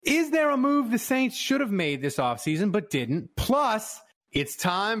Is there a move the Saints should have made this offseason but didn't? Plus, it's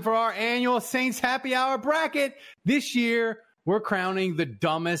time for our annual Saints Happy Hour bracket. This year, we're crowning the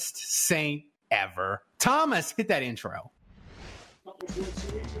dumbest Saint ever. Thomas, hit that intro.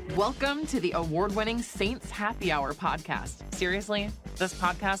 Welcome to the award-winning Saints Happy Hour podcast. Seriously, this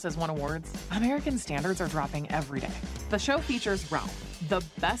podcast has won awards. American standards are dropping every day. The show features Ralph, the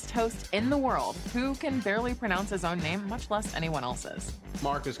best host in the world, who can barely pronounce his own name, much less anyone else's.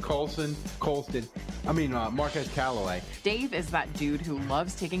 Marcus Marquez Callaway. Dave is that dude who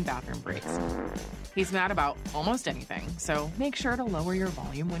loves taking bathroom breaks. He's mad about almost anything, so make sure to lower your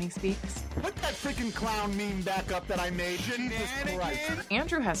volume when he speaks. Put that freaking clown meme back up that I made. Jesus Christ.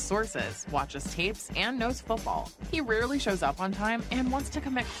 Andrew has sources, watches tapes, and knows football. He rarely shows up on time and wants to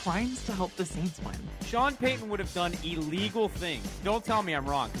commit crimes to help the Saints win. Sean Payton would have done illegal things. Don't tell me I'm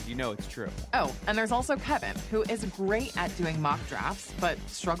wrong, because you know it's true. Oh, and there's also Kevin, who is great at doing mock drafts, but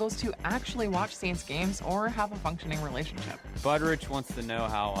struggles to actually watch Saints games or have a functioning relationship. Budrich wants to know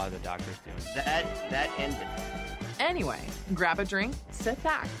how the doctor's doing. That ended. Anyway, grab a drink, sit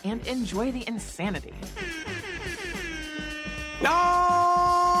back, and enjoy the insanity.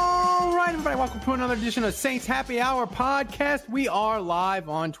 All right, everybody, welcome to another edition of Saints Happy Hour podcast. We are live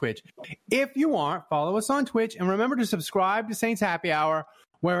on Twitch. If you aren't, follow us on Twitch, and remember to subscribe to Saints Happy Hour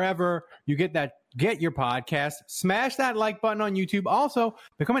wherever you get your podcast. Smash that like button on YouTube. Also,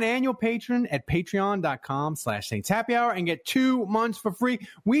 become an annual patron at patreon.com/Saints Happy Hour and get 2 months for free.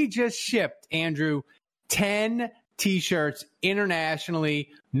 We just shipped, Andrew, 10 t-shirts internationally.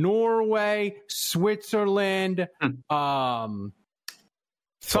 Norway, Switzerland,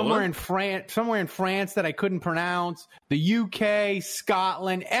 somewhere in France that I couldn't pronounce, the UK,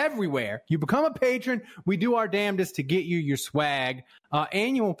 Scotland, everywhere. You become a patron. We do our damnedest to get you your swag.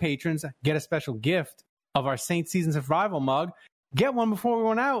 Annual patrons get a special gift of our Saints Season Survival mug. Get one before we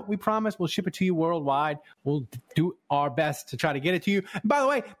run out. We promise we'll ship it to you worldwide. We'll do our best to try to get it to you. And by the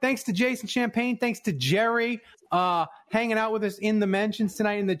way, thanks to Jason Champagne. Thanks to Jerry hanging out with us in the mentions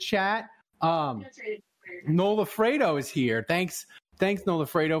tonight in the chat. Nola Fredo is here. Thanks, Nola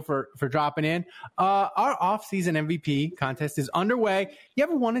Fredo, for dropping in. Our off-season MVP contest is underway. You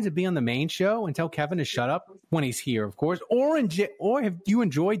ever wanted to be on the main show and tell Kevin to shut up when he's here, of course? Or have you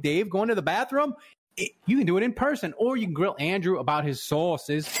enjoyed Dave going to the bathroom? You can do it in person, or you can grill Andrew about his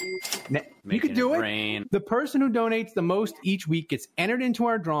sauces. You can do it. Rain. The person who donates the most each week gets entered into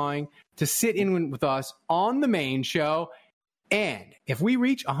our drawing to sit in with us on the main show. And if we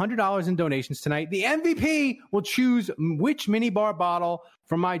reach $100 in donations tonight, the MVP will choose which minibar bottle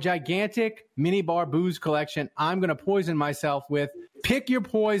from my gigantic minibar booze collection I'm going to poison myself with. Pick your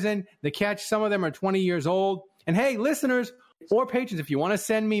poison. The catch, some of them are 20 years old. And hey, listeners or patrons, if you want to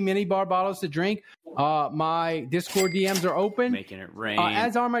send me minibar bottles to drink, my Discord DMs are open. Making it rain.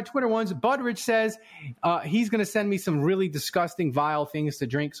 As are my Twitter ones. Budrich says he's going to send me some really disgusting, vile things to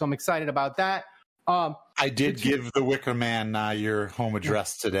drink, so I'm excited about that. I did give the Wicker Man your home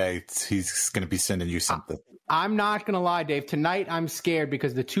address today. He's going to be sending you something. I'm not going to lie, Dave. Tonight I'm scared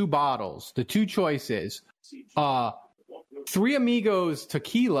because the two choices, Three Amigos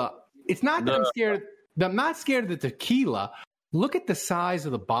tequila. It's not that I'm scared. I'm not scared of the tequila. Look at the size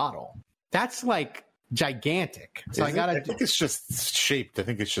of the bottle. That's like gigantic. So I think it's just shaped. I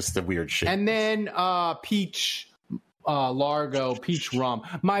think it's just a weird shape. And then peach. Largo peach rum.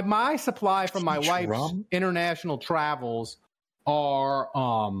 My supply from my wife's international travels are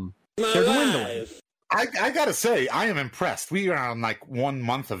they're dwindling. I gotta say, I am impressed. We are on like 1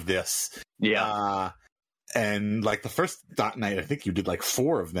 month of this. Yeah. And like the first night, I think you did like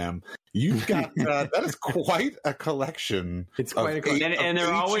 4 of them. You've got that is quite a collection. It's quite a collection, and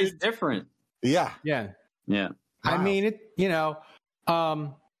they're always different. Yeah. Wow. I mean it.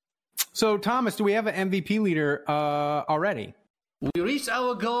 So, Thomas, do we have an MVP leader already? We reached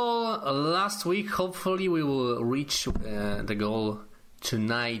our goal last week. Hopefully, we will reach the goal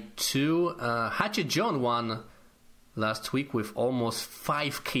tonight, too. Hatchet John won last week with almost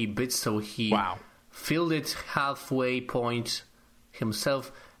 5k bits, so he filled it halfway point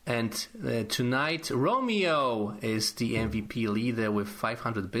himself. And tonight, Romeo is the MVP leader with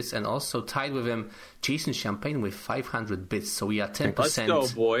 500 bits, and also tied with him, Jason Champagne with 500 bits. So we are 10% Let's go,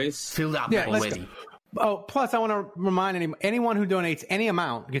 boys. filled up already. Oh, plus I want to remind anyone who donates any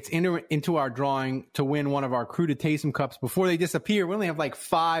amount gets into our drawing to win one of our Crew to Taysom cups before they disappear. We only have like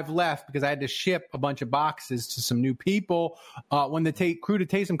 5 left because I had to ship a bunch of boxes to some new people. When the Crew to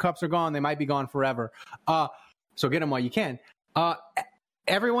Taysom cups are gone, they might be gone forever. So get them while you can.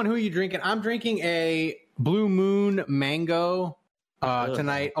 Everyone, who are you drinking? I'm drinking a Blue Moon Mango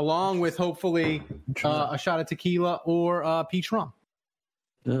tonight, along with hopefully a shot of tequila or peach rum.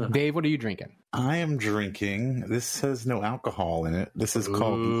 Dave, what are you drinking? I am drinking. This has no alcohol in it. This is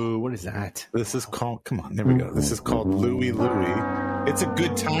called. Ooh, what is that? This is called. Come on, there we go. This is called Louie Louie. It's a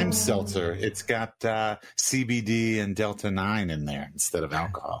good time seltzer. It's got CBD and Delta 9 in there instead of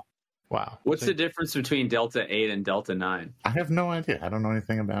alcohol. Wow. What's the difference between Delta 8 and Delta 9? I have no idea. I don't know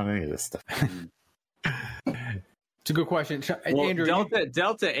anything about any of this stuff. It's a good question. Well, Andrew,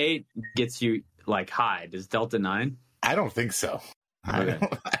 Delta 8 gets you like high. Does Delta 9? I don't think so. Okay.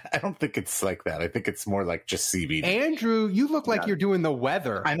 I don't think it's like that. I think it's more like just CBD. Andrew, you look like you're doing the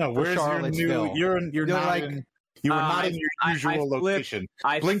weather. I know. for Where's your Charlottesville. new? You're not like- in. You were not in your usual location.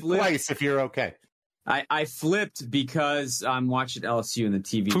 Blink twice if you're okay. I flipped because I'm watching LSU in the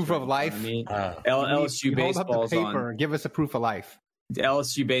TV. Proof of life? I mean, You LSU hold up the baseball's paper on. and give us a proof of life.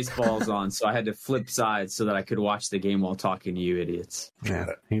 LSU baseball's on, so I had to flip sides so that I could watch the game while talking to you idiots. Yeah,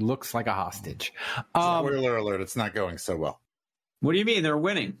 he looks like a hostage. Spoiler alert! It's not going so well. What do you mean they're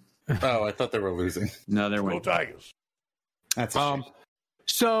winning? Oh, I thought they were losing. No, they're winning. Tigers. That's a shame.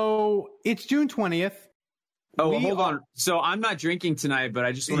 So it's June 20th. Oh, We hold are- on. So I'm not drinking tonight, but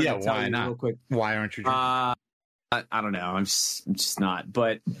I just wanted Yeah, to tell why you not? real quick. Why aren't you drinking? I don't know. I'm just not.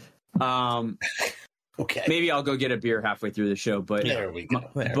 But Okay. maybe I'll go get a beer halfway through the show. But There we go.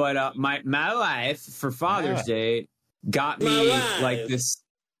 There. But my wife for Father's Day got me like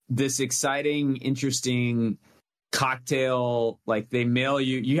this exciting, interesting cocktail. Like they mail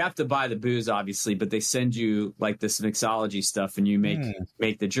you. You have to buy the booze, obviously, but they send you like this mixology stuff, and you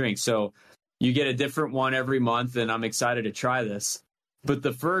make the drink. So you get a different one every month, and I'm excited to try this. But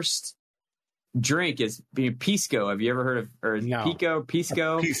the first drink is being Pisco. Have you ever heard of No.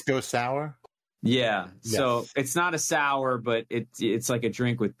 Pisco? Pisco sour. Yeah. Yes. So it's not a sour, but it's like a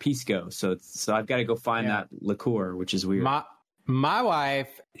drink with Pisco. So I've got to go find that liqueur, which is weird. My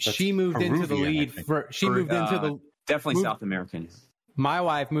wife, she moved into the Peruvian, I lead think. for. She moved into the. Definitely moved- South American. My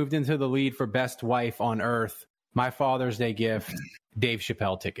wife moved into the lead for best wife on earth. My Father's Day gift: Dave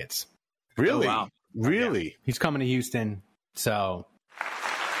Chappelle tickets. Really? Oh, wow. Really? He's coming to Houston, so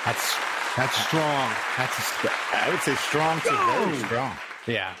that's strong. I would say strong to very strong.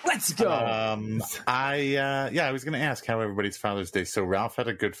 Yeah. Let's go. I was going to ask how everybody's Father's Day. So Ralph had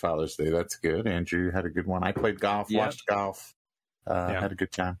a good Father's Day. That's good. Andrew had a good one. I played golf, Yep. watched golf, had a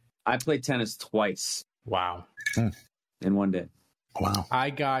good time. I played tennis twice Wow. in one day. Wow.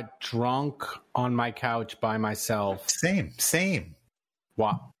 I got drunk on my couch by myself. Same.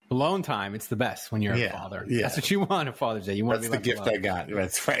 Wow. Alone time. It's the best when you're Yeah, a father. yeah. That's what you want on Father's Day. You want That's to the be left gift alone. I got.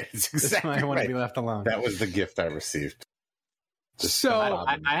 That's right. It's That's exactly why I want right. to be left alone. That was the gift I received. So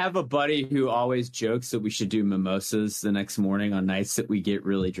I have a buddy who always jokes that we should do mimosas the next morning on nights that we get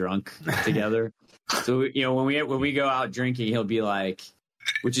really drunk together. So when we go out drinking, he'll be like,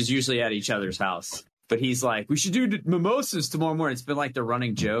 which is usually at each other's house, but he's like, we should do mimosas tomorrow morning. It's been like the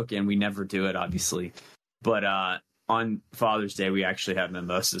running joke, and we never do it, obviously. But on Father's Day, we actually had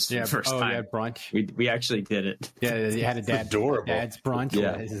mimosas for the first time. You had brunch. We actually did it. Yeah, you had a adorable. dad's brunch.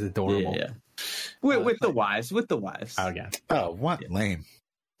 Yeah. This is adorable. Yeah. With the wives. Oh, yeah. Oh, what lame.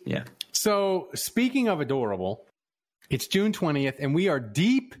 Yeah. So speaking of adorable, it's June 20th, and we are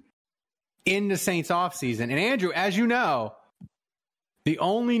deep in the Saints offseason. And Andrew, as you know, the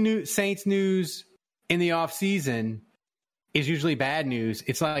only new Saints news in the offseason is usually bad news.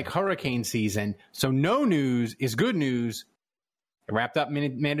 It's like hurricane season. So no news is good news. It wrapped up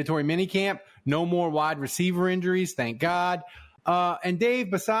mandatory minicamp. No more wide receiver injuries, thank God. And Dave,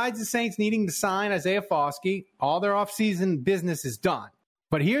 besides the Saints needing to sign Isaiah Foskey, all their offseason business is done.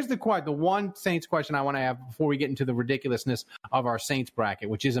 But here's the one Saints question I want to have before we get into the ridiculousness of our Saints bracket,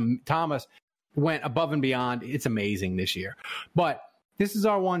 which is Thomas went above and beyond. It's amazing this year. But this is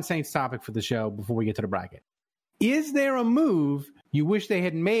our one Saints topic for the show before we get to the bracket. Is there a move you wish they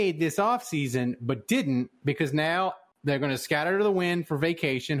had made this offseason but didn't, because now they're going to scatter to the wind for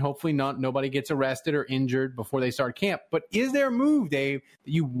vacation? Hopefully nobody gets arrested or injured before they start camp. But is there a move, Dave,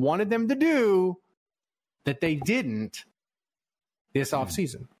 that you wanted them to do that they didn't this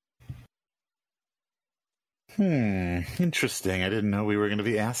offseason? Interesting. I didn't know we were going to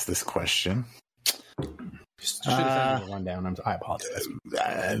be asked this question. Should have sent you a rundown. I apologize.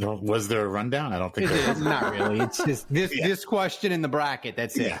 Was there a rundown? I don't think there was. Not really. It's just this question in the bracket.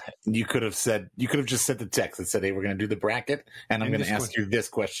 That's it. Yeah. You could have just sent the text that said, hey, we're going to do the bracket, and I'm going to ask you this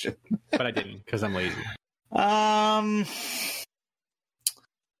question. But I didn't because I'm lazy. I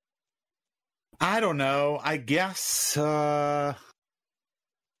don't know. I guess, I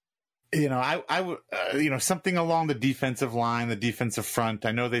would, something along the defensive line, the defensive front.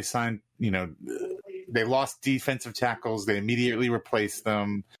 I know they signed, they lost defensive tackles. They immediately replaced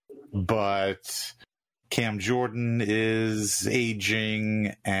them. But Cam Jordan is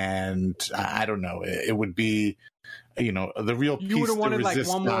aging, and I don't know. It would be, the real piece. You would have wanted like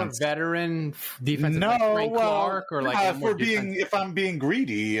one more veteran defensive, like Frank Clark, or like if I'm being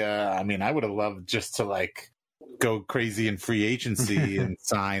greedy, I would have loved just to like go crazy in free agency and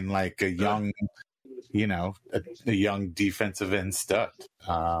sign like a young, a young defensive end stud.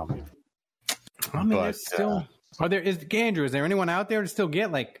 There's still. Andrew, is there anyone out there to still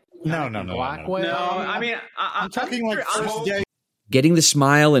get like? No. Blackwell? No, I mean, I'm talking like first day. Getting the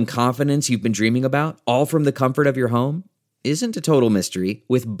smile and confidence you've been dreaming about, all from the comfort of your home, isn't a total mystery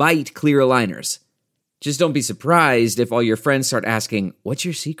with Byte clear aligners. Just don't be surprised if all your friends start asking, "What's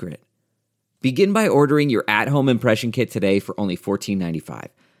your secret?" Begin by ordering your at-home impression kit today for only $14.95.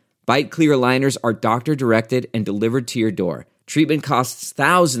 Byte clear aligners are doctor-directed and delivered to your door. Treatment costs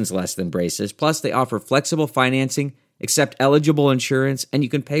thousands less than braces, plus they offer flexible financing, accept eligible insurance, and you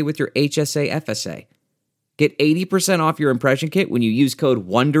can pay with your HSA FSA. Get 80% off your impression kit when you use code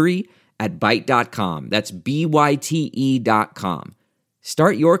WONDERY at Byte.com. That's BYTE.com.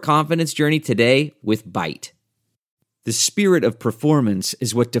 Start your confidence journey today with Byte. The spirit of performance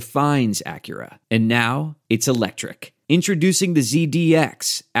is what defines Acura, and now it's electric. Introducing the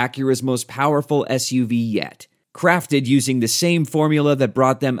ZDX, Acura's most powerful SUV yet. Crafted using the same formula that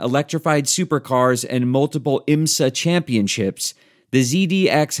brought them electrified supercars and multiple IMSA championships, the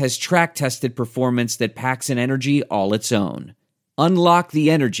ZDX has track-tested performance that packs an energy all its own. Unlock the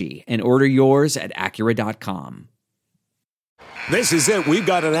energy and order yours at Acura.com. This is it. We've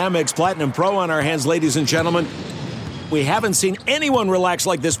got an Amex Platinum Pro on our hands, ladies and gentlemen. We haven't seen anyone relax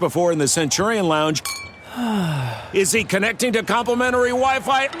like this before in the Centurion Lounge. Is he connecting to complimentary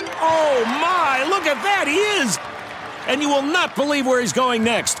Wi-Fi? Oh, my! Look at that! He is! And you will not believe where he's going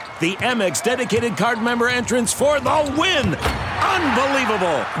next. The Amex dedicated card member entrance for the win!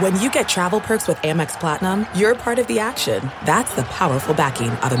 Unbelievable! When you get travel perks with Amex Platinum, you're part of the action. That's the powerful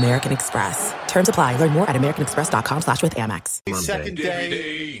backing of American Express. Terms apply. Learn more at americanexpress.com/withAmex. Second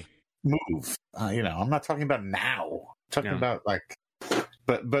day move. I'm not talking about now. I'm talking about like...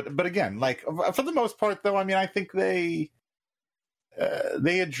 But again, like for the most part, though, I think they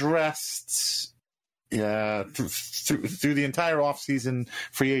addressed through the entire offseason,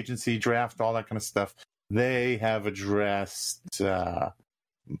 free agency, draft, all that kind of stuff. They have addressed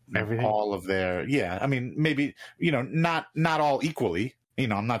everything, all of their maybe not all equally.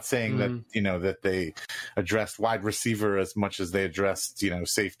 I'm not saying that that they addressed wide receiver as much as they addressed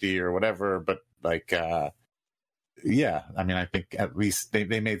safety or whatever, but like. I think at least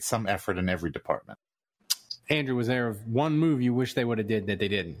they made some effort in every department. Andrew, was there one move you wish they would have did that they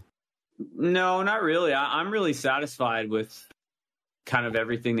didn't? No, not really. I'm really satisfied with kind of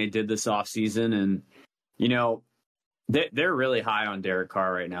everything they did this offseason. And, they're really high on Derek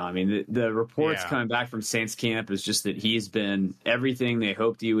Carr right now. I mean, the reports coming back from Saints camp is just that he's been everything they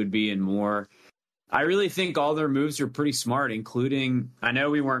hoped he would be and more. I really think all their moves are pretty smart, including, I know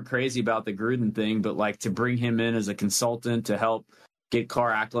we weren't crazy about the Gruden thing, but like to bring him in as a consultant to help get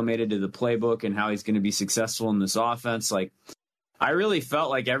Carr acclimated to the playbook and how he's going to be successful in this offense. Like, I really felt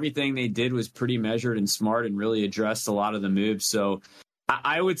like everything they did was pretty measured and smart and really addressed a lot of the moves. So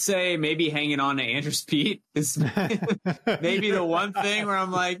I would say maybe hanging on to Andrews Pete is maybe the one thing where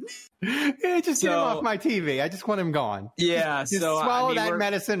I'm like, just get him off my TV. I just want him gone. Yeah. Just swallow that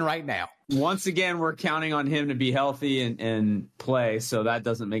medicine right now. Once again, we're counting on him to be healthy and play. So that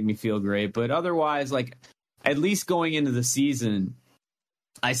doesn't make me feel great. But otherwise, like at least going into the season,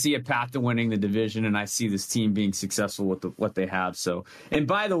 I see a path to winning the division and I see this team being successful with what they have. So, and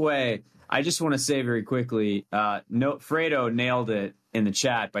by the way, I just want to say very quickly, Fredo nailed it in the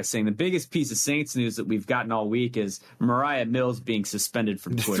chat by saying the biggest piece of Saints news that we've gotten all week is Mariah Mills being suspended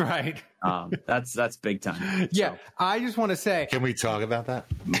from Twitter. That's right. That's big time. Yeah, so. I just want to say, can we talk about that?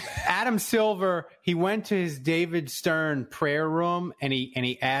 Adam Silver, he went to his David Stern prayer room and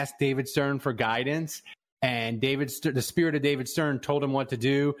he asked David Stern for guidance, and the spirit of David Stern told him what to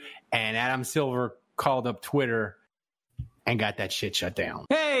do, and Adam Silver called up Twitter and got that shit shut down.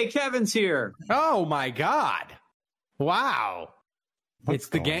 Hey, Kevin's here. Oh my God! Wow. What's it's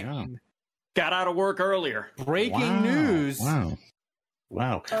the game. On? Got out of work earlier. Breaking news.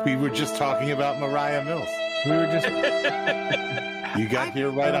 Wow. We were just talking about Mariah Mills. We were just. You got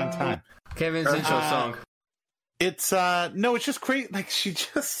here right on time. Kevin's intro song. It's it's just great. Like she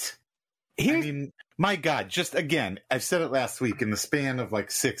just. My God, just again, I've said it last week. In the span of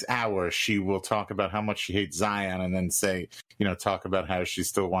like 6 hours, she will talk about how much she hates Zion, and then say, talk about how she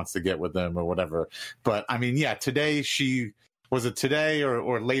still wants to get with him or whatever. But today she was it today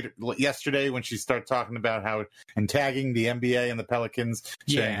or later yesterday when she started talking about how and tagging the NBA and the Pelicans,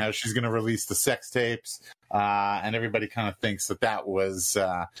 saying how she's going to release the sex tapes, and everybody kind of thinks that was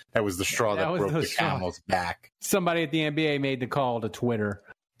the straw that broke the camel's back. Somebody at the NBA made the call to Twitter.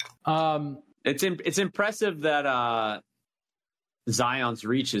 It's impressive that Zion's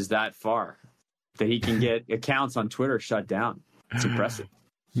reach is that far, that he can get accounts on Twitter shut down. It's impressive.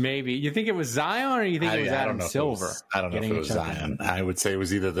 Maybe. You think it was Zion or you think it was Adam Silver? I don't know if it was Zion. I would say it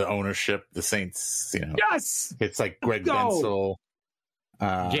was either the ownership, the Saints, Yes! It's like Greg Bensel.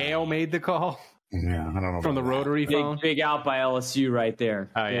 Gail made the call? Yeah, I don't know. From the rotary phone? Big out by LSU right there.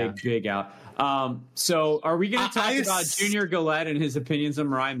 Oh, big out. So are we going to talk about Junior Gillette and his opinions on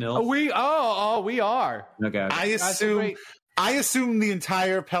Mariah Mills? We are. Okay. I assume the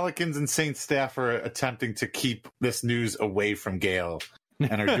entire Pelicans and Saints staff are attempting to keep this news away from Gail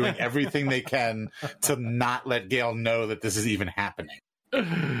and are doing everything they can to not let Gail know that this is even happening.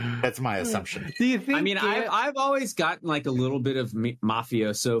 That's my assumption. Do you think? I mean, I've always gotten like a little bit of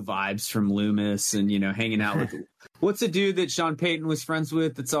mafioso vibes from Loomis, and hanging out with what's the dude that Sean Payton was friends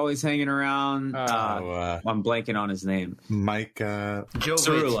with that's always hanging around. I'm blanking on his name. Mike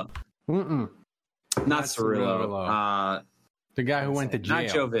Cerullo. Not Cerullo. The guy who went to jail. Not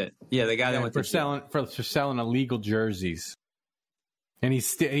Jovit. Yeah, the guy that went to jail for selling illegal jerseys. And he's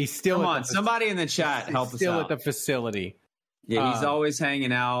still. Come on, somebody in the chat help us out. Still at the facility. Yeah, he's always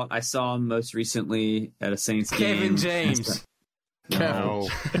hanging out. I saw him most recently at a Saints game. Kevin James. No.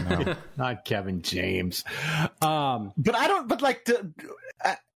 Not Kevin James. But I don't. But like,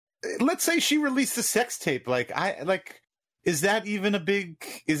 let's say she released a sex tape. Is that even a big?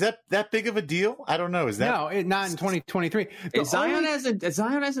 Is that big of a deal? I don't know. Is that not in 2023? Zion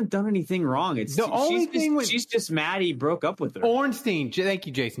hasn't done anything wrong. It's the only thing. She's just mad he broke up with her. Ornstein, thank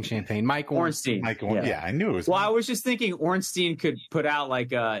you, Jason Champagne. Mike Ornstein. Yeah, I knew it was. Well, I was just thinking Ornstein could put out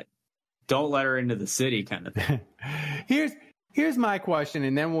like a "Don't let her into the city" kind of thing. Here's my question,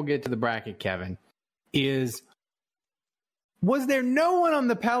 and then we'll get to the bracket. Kevin, was there no one on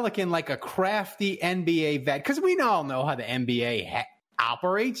the Pelican like a crafty NBA vet? Because we all know how the NBA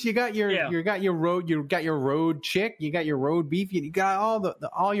operates. You got your road chick, you got your road beef, you got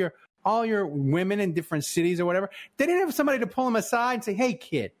all your women in different cities or whatever. They didn't have somebody to pull them aside and say, "Hey,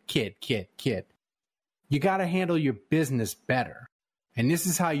 kid, you got to handle your business better, and this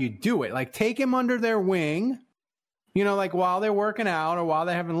is how you do it." Like take him under their wing, like while they're working out or while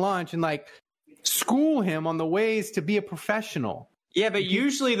they're having lunch, and like school him on the ways to be a professional. Yeah, but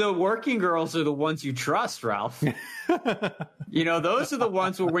usually the working girls are the ones you trust, Ralph. Those are the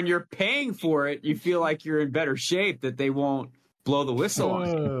ones where when you're paying for it, you feel like you're in better shape, that they won't blow the whistle on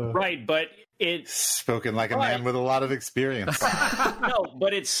you. Right, but it's spoken like a man with a lot of experience. No,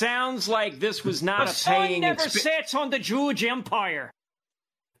 but it sounds like this was not a paying. The sun never sets on the Jewish Empire.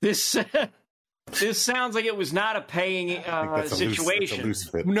 This sounds like it was not a paying situation.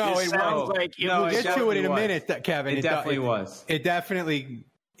 No, it sounds like it we'll was. Get to it in a minute, Kevin. It definitely was. He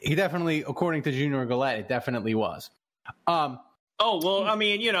definitely, according to Junior Gillette, it definitely was. Oh, well, I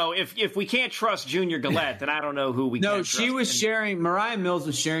mean, if we can't trust Junior Gillette, then I don't know who we can trust. No, she was Mariah Mills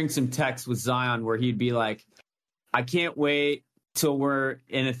was sharing some texts with Zion where he'd be like, "I can't wait till we're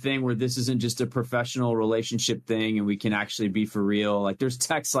in a thing where this isn't just a professional relationship thing and we can actually be for real." Like there's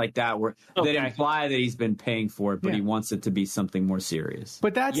texts like that that imply that he's been paying for it, but he wants it to be something more serious.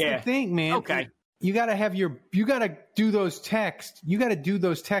 But that's the thing, man. Okay. You got to do those texts. You got to do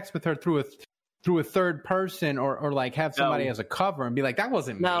those texts with her through a third person or like have somebody as a cover and be like, "That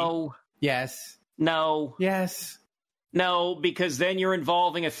wasn't me." No. Yes. No. Yes. No, because then you're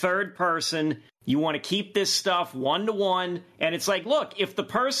involving a third person. You want to keep this stuff one-to-one. And it's like, look, if the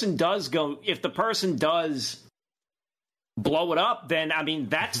person does blow it up, then, I mean,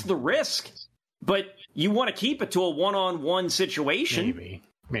 that's the risk. But you want to keep it to a one-on-one situation.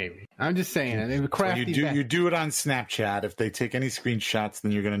 Maybe. I'm just saying. You do it on Snapchat. If they take any screenshots,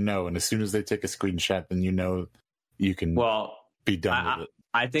 then you're going to know. And as soon as they take a screenshot, then you can be done with it.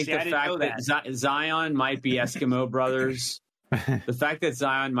 I think the fact that Zion might be Eskimo brothers, the fact that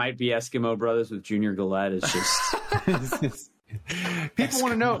Zion might be Eskimo brothers with Junior Gillette is just people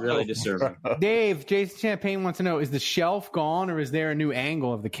want to know. Really disturbing. Dave, Jason Champagne wants to know: is the shelf gone, or is there a new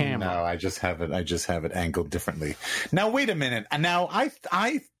angle of the camera? No, I just have it angled differently. Now wait a minute. And now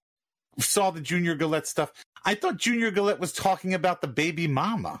I saw the Junior Gillette stuff. I thought Junior Gillette was talking about the baby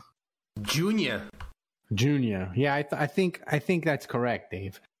mama. Junior. Yeah, I think that's correct,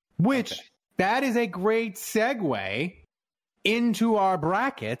 Dave. Which that is a great segue into our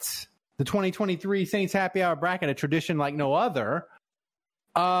brackets, the 2023 Saints Happy Hour bracket, a tradition like no other.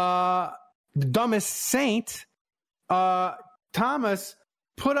 The dumbest Saint Thomas,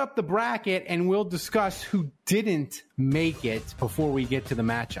 put up the bracket and we'll discuss who didn't make it before we get to the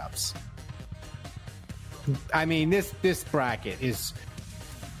matchups. I mean, this bracket is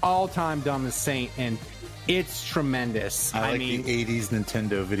all-time dumbest Saint, and it's tremendous. I mean, the 80s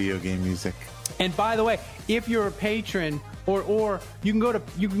Nintendo video game music. And by the way, if you're a patron, or you can go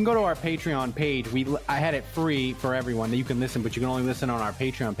to our Patreon page. I had it free for everyone that you can listen, but you can only listen on our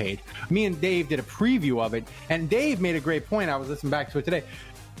Patreon page. Me and Dave did a preview of it, and Dave made a great point. I was listening back to it today.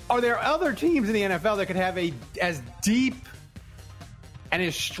 Are there other teams in the NFL that could have as deep and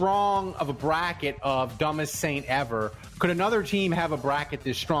as strong of a bracket of dumbest Saint ever? Could another team have a bracket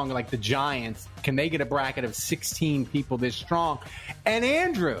this strong, like the Giants? Can they get a bracket of 16 people this strong? And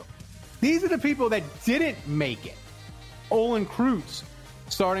Andrew, these are the people that didn't make it. Olin Kreutz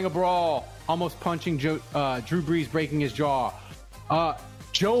starting a brawl, almost punching Drew Brees, breaking his jaw.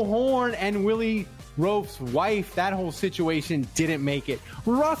 Joe Horn and Willie Roaf's wife, that whole situation didn't make it.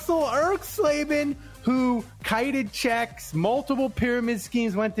 Russell Erxleben, who kited checks, multiple pyramid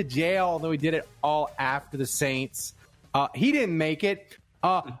schemes, went to jail, although he did it all after the Saints. He didn't make it.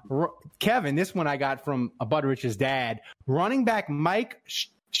 Kevin, this one I got from Budrich's dad. Running back Mike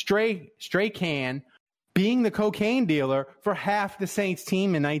Strahan being the cocaine dealer for half the Saints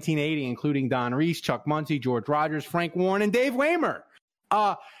team in 1980, including Don Reese, Chuck Muncie, George Rogers, Frank Warren, and Dave Waymer.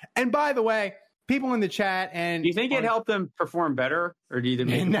 And by the way, people in the chat, and do you think it helped them perform better, or do you think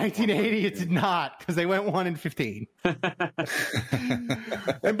in 1980 it did not, because they went 1-15.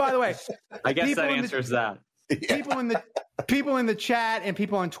 And by the way, I guess that answers that. People in the chat and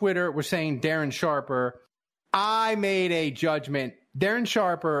people on Twitter were saying Darren Sharper. I made a judgment. Darren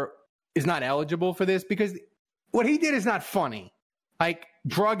Sharper is not eligible for this because what he did is not funny. Like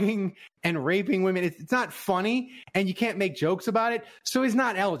drugging and raping women, it's not funny, and you can't make jokes about it. So he's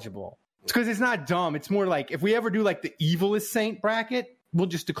not eligible. It's because it's not dumb. It's more like if we ever do like the evilest Saint bracket, we'll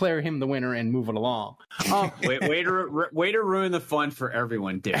just declare him the winner and move it along. Way to ruin the fun for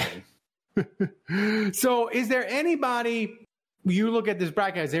everyone, Darren. So is there anybody, you look at this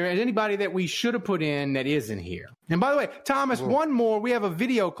bracket, is there anybody that we should have put in that isn't here? And by the way, Thomas, one more. We have a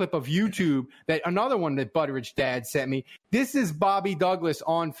video clip of YouTube, that another one that Butteridge Dad sent me. This is Bobby Douglas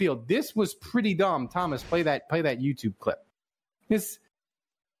on field. This was pretty dumb. Thomas, play that YouTube clip.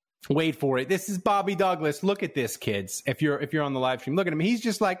 Wait for it. This is Bobby Douglas. Look at this, kids. If you're on the live stream, look at him. He's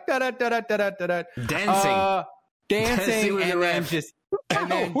just like dancing, and then just.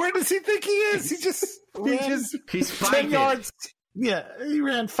 And then, where does he think he is? He's 10 yards. Yeah, he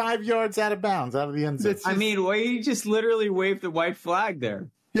ran 5 yards out of bounds, out of the end zone. I mean, he just literally waved the white flag there.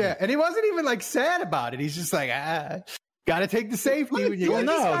 Yeah, and he wasn't even like sad about it. He's just like, got to take the safety. He's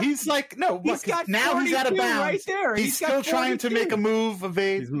like, he's got now he's out of bounds. Right there. He's still trying to make a move,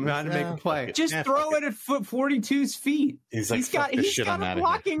 evade. He's trying to make a play. Just throw it at foot 42's feet. He's like, he's got a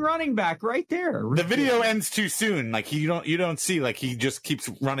blocking running back right there. The video ends too soon. Like you don't see, like he just keeps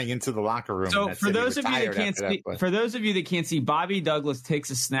running into the locker room. So for those of you that can't see, Bobby Douglas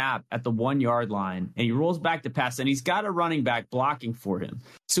takes a snap at the 1 yard line and he rolls back to pass, and he's got a running back blocking for him.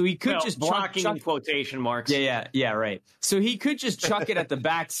 So he could just blocking in quotation marks. Yeah, right. So he could just chuck it at the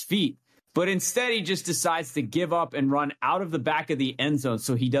back's feet, but instead he just decides to give up and run out of the back of the end zone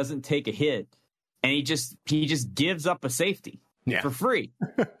so he doesn't take a hit, and he just gives up a safety for free.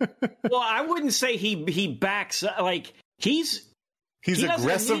 Well, I wouldn't say he backs like he's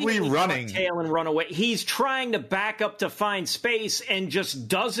aggressively running, tail and run away. He's trying to back up to find space and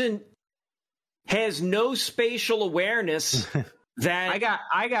just has no spatial awareness. That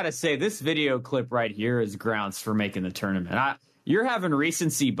I gotta say, this video clip right here is grounds for making the tournament. You're having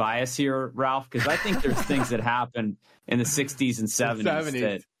recency bias here, Ralph, because I think there's things that happened in the 60s and 70s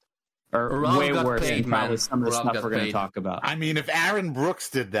that are way worse than probably some of the stuff we're going to talk about. I mean, if Aaron Brooks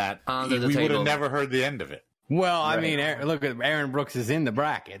did that, we would have never heard the end of it. Well, I mean, look at Aaron Brooks is in the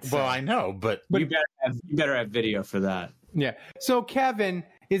bracket. So. Well, I know, but you better have video for that. Yeah. So, Kevin,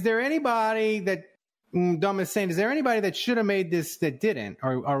 is there anybody that? Dumbest Saint, is there anybody that should have made this that didn't?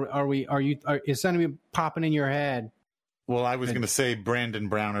 Or is something popping in your head? Well, I was going to say Brandon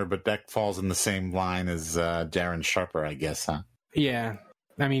Browner, but that falls in the same line as Darren Sharper, I guess, huh? Yeah.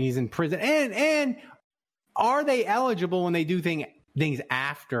 I mean, he's in prison. And are they eligible when they do things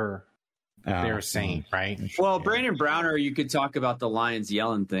after they're a Saint, right? Well, Brandon Browner, you could talk about the Lions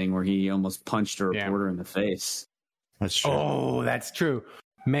yelling thing where he almost punched a reporter in the face. That's true. Oh, that's true.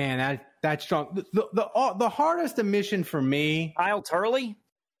 Man, that's strong. The hardest omission for me, Kyle Turley.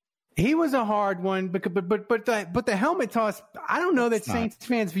 He was a hard one, but the helmet toss. I don't know that Saints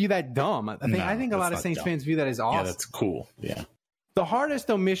fans view that dumb. I think a lot of Saints fans view that as awesome. Yeah, that's cool. Yeah. The hardest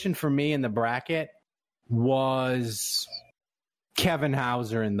omission for me in the bracket was Kevin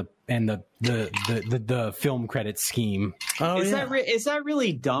Hauser and the film credit scheme. Is that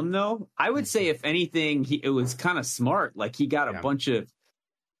really dumb though? I would say if anything, it was kind of smart. Like he got a bunch of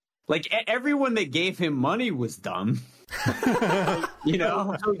everyone that gave him money was dumb. You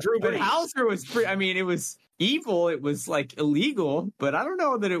know, but Hauser was it was evil. It was like illegal, but I don't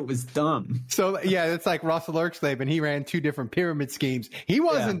know that it was dumb. So yeah, it's like Russell Erskine, he ran 2 different pyramid schemes. He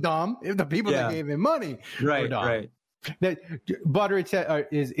wasn't dumb. If the people that gave him money were dumb. Right. That Butteridge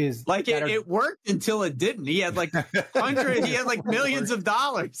is like it worked until it didn't. He had like hundreds. He had like millions of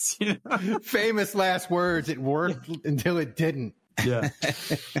dollars. You know? Famous last words. It worked until it didn't. Yeah.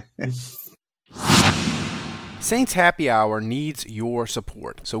 Saints Happy Hour needs your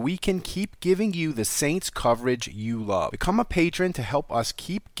support so we can keep giving you the Saints coverage you love. Become a patron to help us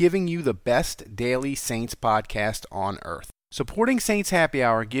keep giving you the best daily Saints podcast on earth. Supporting Saints Happy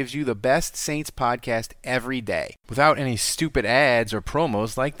Hour gives you the best Saints podcast every day, without any stupid ads or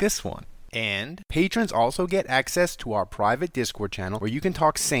promos like this one. And patrons also get access to our private Discord channel where you can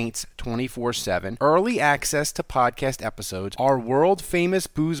talk Saints 24/7, early access to podcast episodes, our world-famous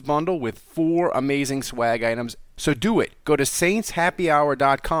booze bundle with 4 amazing swag items. So do it. Go to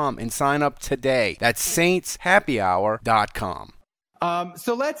saintshappyhour.com and sign up today. That's saintshappyhour.com.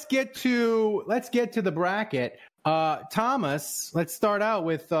 So let's get to the bracket. Thomas, let's start out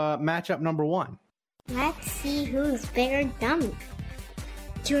with matchup number 1. Let's see who's bigger dummy.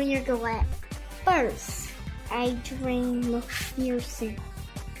 Junior Galette. First, Adrian McPherson.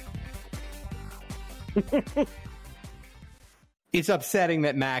 It's upsetting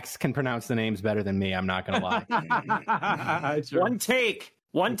that Max can pronounce the names better than me. I'm not going to lie. One take,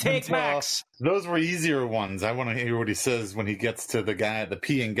 Max. Those were easier ones. I want to hear what he says when he gets to the guy, the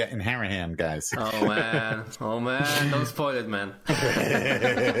P and Harahan guys. Oh man, don't spoil it, man.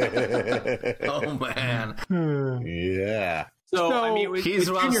 Oh man, yeah. So I mean, with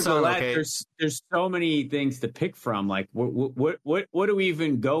Junior Galette, okay. there's so many things to pick from. Like, what do we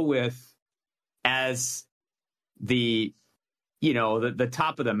even go with as the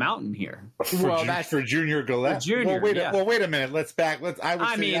top of the mountain here? That's for Junior Galette. Junior, well, wait a minute. Let's back. There's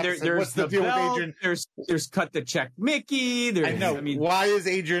the deal belt, with Adrian? There's cut the check Mickey. Why is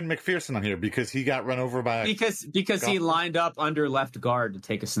Adrian McPherson on here? Because he got run over by because he lined up under left guard to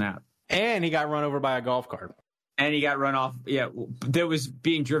take a snap, and he got run over by a golf cart. And he got run off. Yeah, that was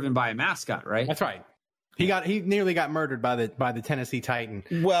being driven by a mascot, right? That's right. He nearly got murdered by the Tennessee Titan.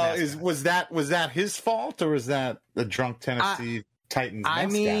 Well, was that his fault, or was that the drunk Tennessee Titans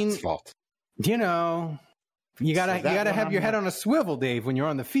mascot's fault? You gotta have your head on a swivel, Dave, when you're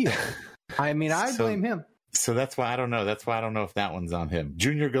on the field. I blame him. So that's why I don't know. That's why I don't know if that one's on him,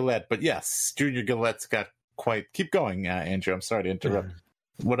 Junior Galette. But yes, Junior Galette's got quite. Keep going, Andrew. I'm sorry to interrupt.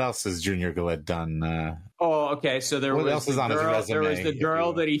 What else has Junior Galette done? Okay. So there was the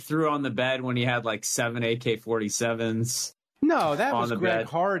girl that he threw on the bed when he had like 7 AK-47s. No, that was Greg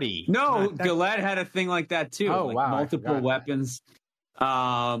Hardy. No, Galette had a thing like that too. Oh, wow. Multiple weapons.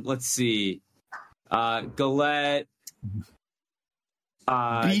 Let's see. Galette.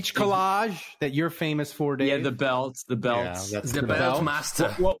 Beach collage that you're famous for, Dave. Yeah, the belts. Yeah, that's the belt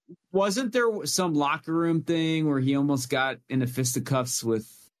master. Well, wasn't there some locker room thing where he almost got into fisticuffs with,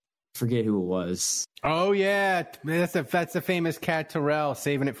 forget who it was? Oh yeah, that's a famous Cat Terrell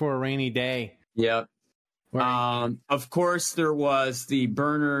saving it for a rainy day. Yep. Of course, there was the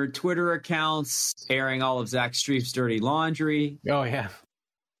burner Twitter accounts airing all of Zach Streif's dirty laundry. Oh yeah.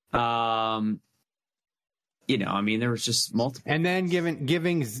 There was just multiple. And then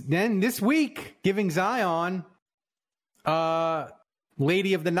then this week giving Zion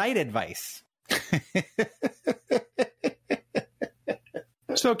Lady of the Night advice.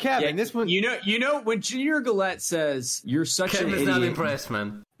 So Kevin, this one, when Junior Galette says you're such an idiot. Kevin's not impressed,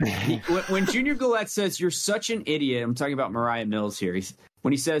 man. When Junior Galette says you're such an idiot, I'm talking about Mariah Mills here.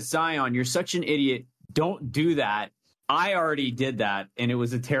 When he says Zion, you're such an idiot. Don't do that. I already did that, and it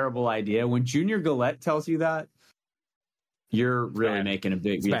was a terrible idea. When Junior Galette tells you that, you're really making a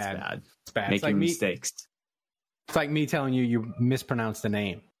big. It's bad. It's bad. Making mistakes. It's like me telling you mispronounced the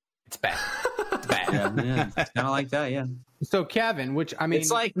name. It's bad. It's bad. Yeah, it's kind of like that. Yeah. So Kevin,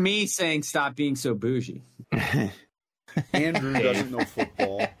 it's like me saying stop being so bougie. Andrew doesn't know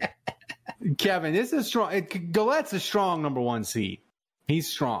football. Kevin, this is strong. Galette's a strong number 1 seed. He's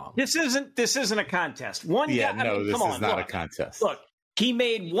strong. This isn't a contest. This is not a contest. Look, he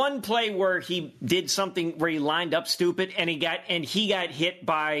made one play where he did something where he lined up stupid, and he got hit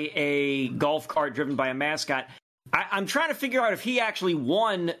by a golf cart driven by a mascot. I'm trying to figure out if he actually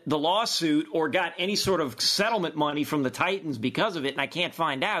won the lawsuit or got any sort of settlement money from the Titans because of it, and I can't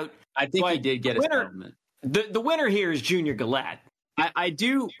find out. I think he did get a settlement. The winner here is Junior Galette. I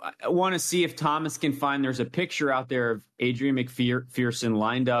do want to see if Thomas can find. There's a picture out there of Adrian McPherson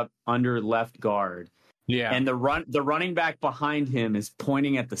lined up under left guard. Yeah, and the running back behind him is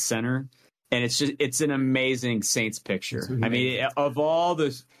pointing at the center, and it's an amazing Saints picture. I mean, of all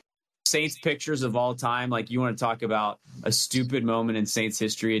the Saints pictures of all time, like you want to talk about a stupid moment in Saints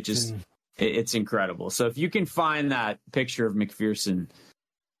history, it's incredible. So if you can find that picture of McPherson,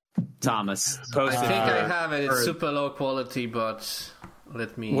 Thomas, post I it. think I have it. It's super low quality, but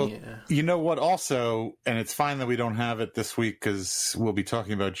let me. Well, you know what? Also, and it's fine that we don't have it this week because we'll be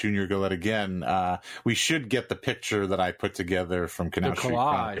talking about Junior Galette again. We should get the picture that I put together from Canal Street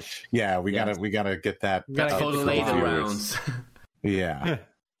collage. Yeah, we gotta get that. For the later rounds. Yeah.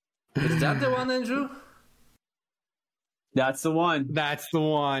 Is that the one, Andrew? That's the one. That's the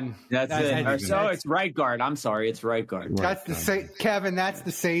one. That's it. So it's right guard. I'm sorry, it's right guard. That's the Kevin. That's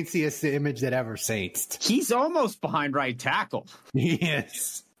the Saintsiest image that ever Saintsed. He's almost behind right tackle.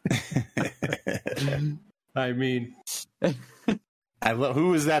 Yes. I mean, I love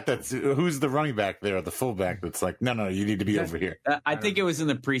who's the running back there, the fullback that's like, no, you need to be over here. I think it was in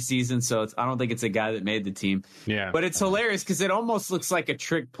the preseason, so I don't think it's a guy that made the team. Yeah, but it's hilarious because it almost looks like a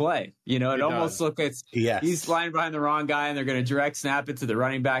trick play. You know, it almost looks like he's lying behind the wrong guy, and they're going to direct snap it to the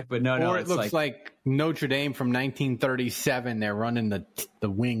running back. But no, it looks like Notre Dame from 1937. They're running the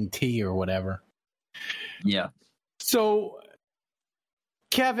wing T or whatever. Yeah. So,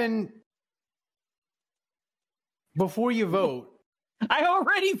 Kevin, before you vote. I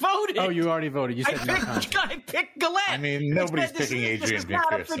already voted. Oh, you already voted. You said I picked Galette. I mean, nobody's picking Adrian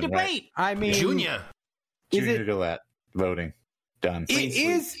McPherson, right? I mean, Junior Galette voting done.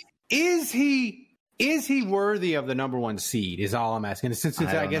 Is he worthy of the number one seed? Is all I'm asking. Since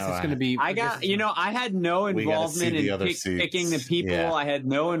I guess it's going to be. I had no involvement in picking the people. Yeah. I had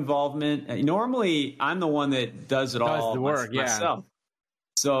no involvement. Normally, I'm the one that does it all. The work, myself.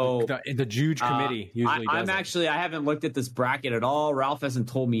 So the Juge committee usually does I haven't looked at this bracket at all. Ralph hasn't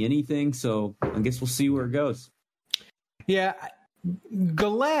told me anything, so I guess we'll see where it goes. Yeah,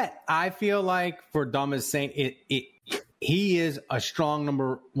 Galette, I feel like for dumb as saying he is a strong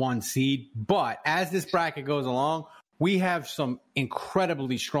number one seed. But as this bracket goes along, we have some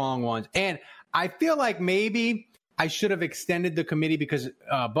incredibly strong ones, and I feel like maybe I should have extended the committee because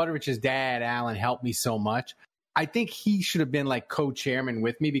Butterich's dad, Alan, helped me so much. I think he should have been like co-chairman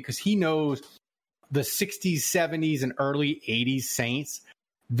with me because he knows the 60s, 70s, and early 80s Saints.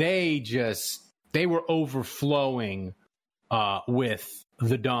 They were overflowing with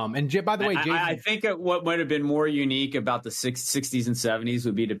the dumb. And by the way, Jason, I think what might have been more unique about the 60s and 70s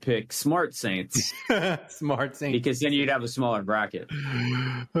would be to pick smart Saints. Smart Saints. Because then you'd have a smaller bracket.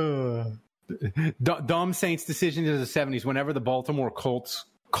 Dumb Saints decisions in the 70s, whenever the Baltimore Colts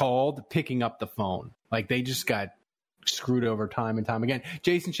called, picking up the phone. Like, they just got screwed over time and time again.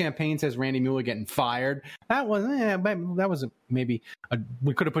 Jason Champagne says Randy Mueller getting fired. That was maybe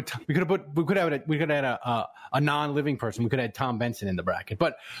we could have had a non-living person. We could have had Tom Benson in the bracket.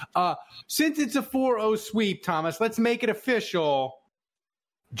 But since it's a 4-0 sweep, Thomas, let's make it official.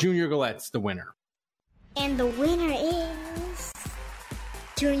 Junior Galette's the winner. And the winner is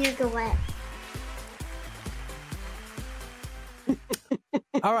Junior Galette.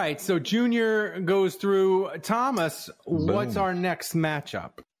 All right, so Junior goes through. Thomas, what's our next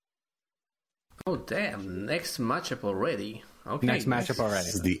matchup? Oh, damn. Next matchup already. Okay. Next matchup already.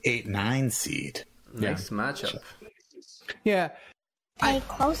 This is the 8-9 seed. Next matchup. Yeah. Pay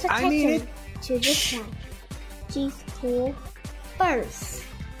close attention to this match. Chief Pool first.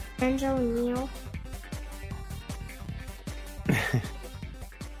 Lorenzo Neal.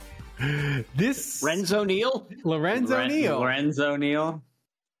 Lorenzo Neal? Lorenzo Neal.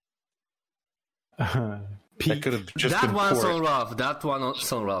 That could have just that been one's poor. so rough. That one's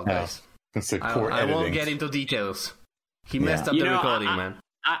so rough, guys. I won't get into details. He messed up the recording, man.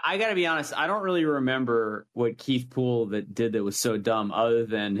 I got to be honest. I don't really remember what Keith Poole did that was so dumb, other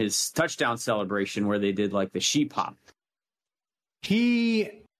than his touchdown celebration where they did like the sheep hop.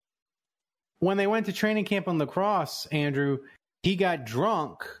 When they went to training camp on lacrosse, Andrew, he got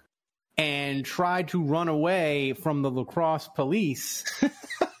drunk and tried to run away from the lacrosse police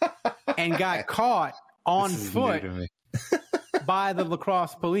and got caught on foot by the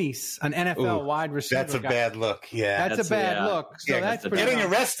lacrosse police, an NFL wide receiver. That's a bad look. Yeah, that's a bad look. So that's getting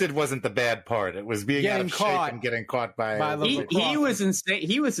arrested wasn't the bad part. It was being out of shape and getting caught by he was insane.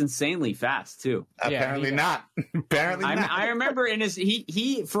 He was insanely fast too. Apparently not. Apparently not. I remember in his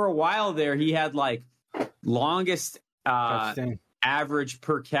he for a while there he had like longest average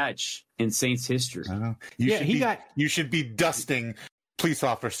per catch in Saints history. You should be dusting police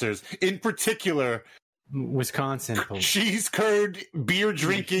officers, in particular Wisconsin police. Cheese curd, beer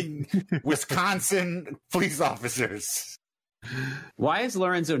drinking Wisconsin police officers. Why is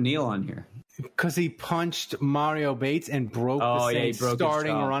Lorenzo Neal on here? Because he punched Mario Bates and broke the Saints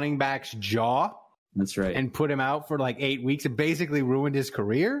starting running back's jaw. That's right. And put him out for like 8 weeks. It basically ruined his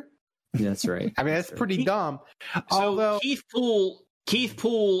career. That's right. I mean, that's pretty dumb. So Although Keith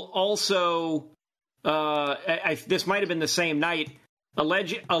Poole also, this might have been the same night,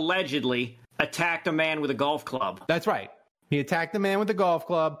 allegedly attacked a man with a golf club. That's right. He attacked the man with the golf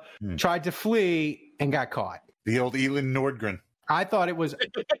club, tried to flee, and got caught. The old Elin Nordgren. I thought it was.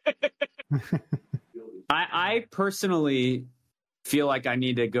 I personally feel like I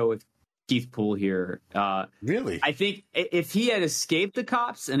need to go with Keith Poole here. Really? I think if he had escaped the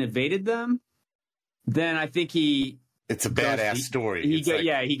cops and evaded them, then I think it's a badass story.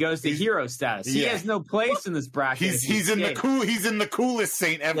 He goes to hero status. He has no place in this bracket. He's in the coolest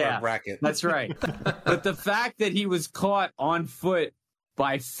Saint ever bracket. That's right. But the fact that he was caught on foot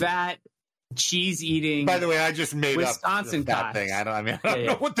by fat, cheese-eating. By the way, I just made Wisconsin up the cops. thing. I don't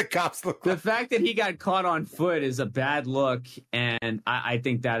know what the cops look like. The fact that he got caught on foot is a bad look, and I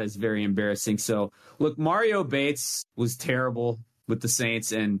think that is very embarrassing. So, look, Mario Bates was terrible with the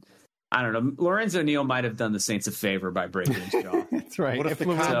Saints, and I don't know. Lorenzo Neal might have done the Saints a favor by breaking his jaw. That's right. What if the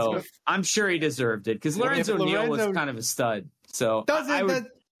cops? So I'm sure he deserved it because Lorenzo Neal was kind of a stud. So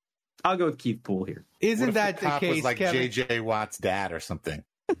I'll go with Keith Poole here. Isn't that the case? Was like Kevin? J.J. Watt's dad or something.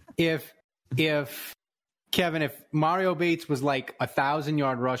 If Mario Bates was like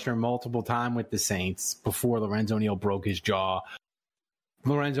 1,000-yard rusher multiple time with the Saints before Lorenzo Neal broke his jaw,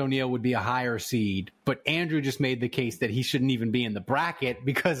 Lorenzo Neal would be a higher seed. But Andrew just made the case that he shouldn't even be in the bracket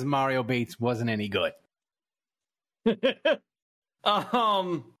because Mario Bates wasn't any good. That's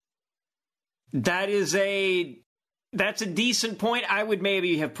a decent point. I would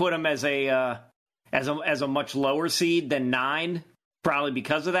maybe have put him as a much lower seed than 9, probably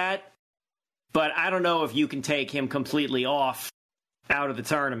because of that. But I don't know if you can take him completely out of the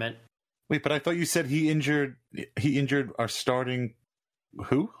tournament. Wait, but I thought you said he injured our starting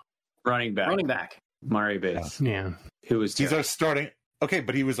who? Running back. Mario Bates. Yeah. Who was terrible. He's our starting. Okay,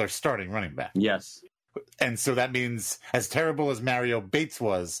 but he was our starting running back. Yes. And so that means as terrible as Mario Bates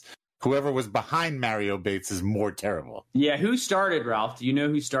was, whoever was behind Mario Bates is more terrible. Yeah, who started, Ralph? Do you know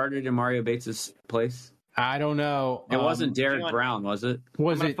who started in Mario Bates' place? I don't know. It wasn't Derek Brown, was it?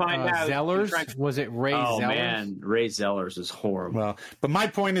 Was it Zellers? Was it Ray Zellers? Oh, man. Ray Zellers is horrible. Well, but my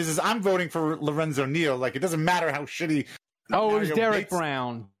point is I'm voting for Lorenzo Neal. Like, it doesn't matter how shitty. Oh, it was Derek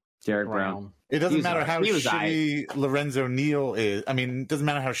Brown. Derek Brown. It doesn't matter how shitty Lorenzo Neal is. I mean, it doesn't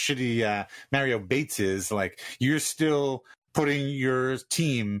matter how shitty Mario Bates is. Like, you're still putting your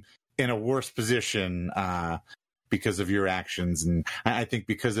team in a worse position because of your actions. And I think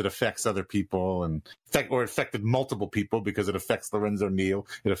because it affects other people or affected multiple people because it affects Lorenzo Neal,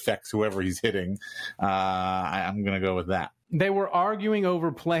 it affects whoever he's hitting. I'm going to go with that. They were arguing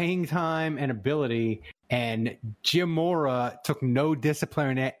over playing time and ability, and Jim Mora took no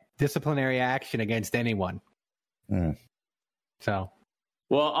disciplinary action against anyone. So,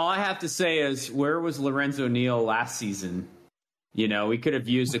 well, all I have to say is, where was Lorenzo Neal last season? You know, we could have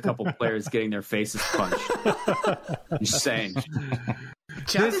used a couple players getting their faces punched. Just saying.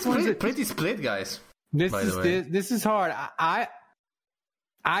 This was pretty split, guys. This is hard.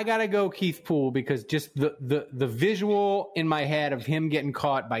 I gotta go Keith Poole because just the visual in my head of him getting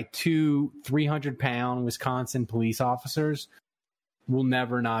caught by 2 300-pound Wisconsin police officers will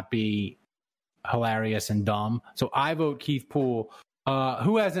never not be hilarious and dumb. So I vote Keith Poole. Why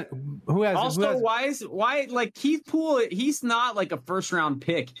like Keith Poole, he's not like a first round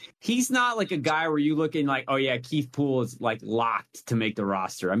pick. He's not like a guy where you look in like, oh yeah, Keith Poole is like locked to make the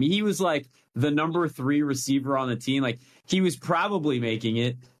roster. I mean, he was like the number 3 receiver on the team. Like, he was probably making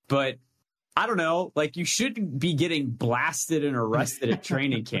it, but I don't know. Like, you shouldn't be getting blasted and arrested at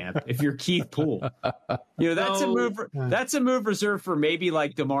training camp if you're Keith Poole. You know, that's a move. That's a move reserved for maybe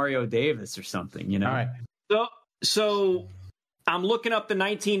like DeMario Davis or something. You know. All right. So I'm looking up the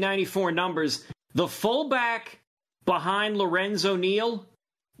 1994 numbers. The fullback behind Lorenzo Neal,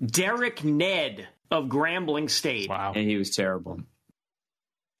 Derek Ned of Grambling State. Wow. And he was terrible.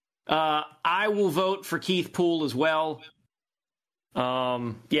 I will vote for Keith Poole as well.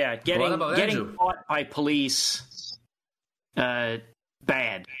 Getting caught by police, bad,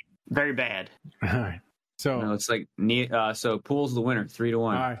 very bad. All right. So no, it's like so Poole's the winner,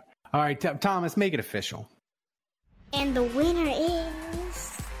 3-1. All right, Thomas, make it official. And the winner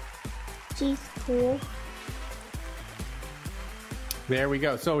is Keith Poole. There we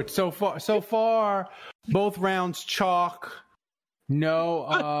go. So it's so far both rounds chalk.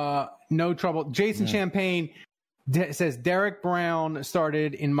 No trouble. Jason Champagne says Derek Brown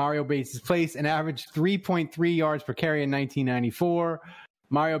started in Mario Bates' place and averaged 3.3 yards per carry in 1994.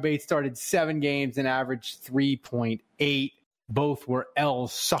 Mario Bates started 7 games and averaged 3.8. Both were El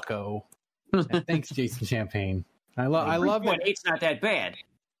Succo. Thanks, Jason Champagne. I love that. 3.8's not that bad.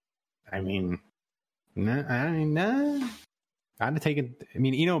 I mean, nah. I'd have taken. I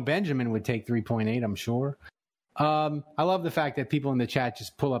mean, Eno Benjamin would take 3.8. I'm sure. I love the fact that people in the chat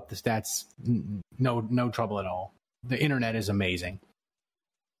just pull up the stats. No trouble at all. The internet is amazing.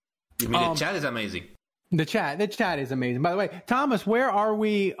 You mean the chat is amazing? The chat is amazing. By the way, Thomas, where are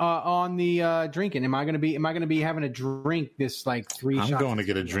we on the drinking? Am I going to be having a drink this like 3 shots? I'm going to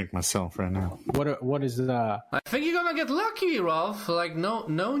get a drink myself right now. What is I think you're gonna get lucky, Ralph. Like no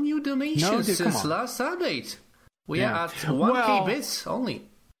new donations since last update. We are at 1K bits only.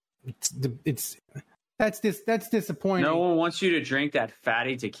 That's disappointing. No one wants you to drink that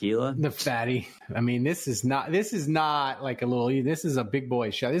fatty tequila. The fatty. I mean, this is not like a little. This is a big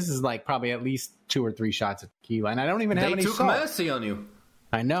boy shot. This is like probably at least 2 or 3 shots of tequila, and I don't even have any. They took mercy on you.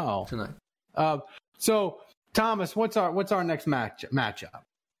 I know tonight. So Thomas, what's our next matchup?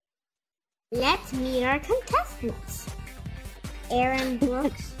 Let's meet our contestants. Aaron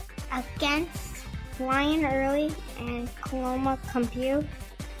Brooks against Ryan Early and Coloma Compute.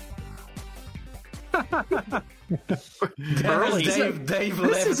 Dave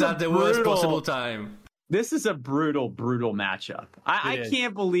left at the worst possible time. This is a brutal matchup. I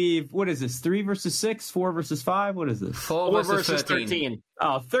can't believe, what is this, 3 versus 6, 4 versus 5? What is this? 4 versus 13.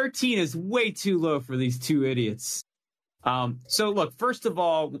 Oh, 13 is way too low for these two idiots. So look, first of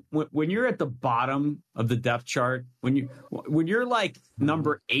all, when you're at the bottom of the depth chart, when you're like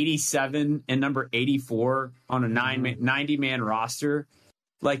number 87 and number 84 on a 90-man roster,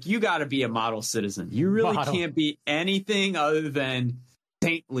 like, you got to be a model citizen. You really can't be anything other than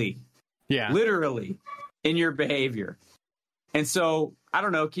saintly. Yeah. Literally in your behavior. And so, I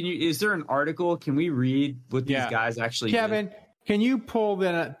don't know, is there an article? Can we read what these guys actually Kevin, did? Can you pull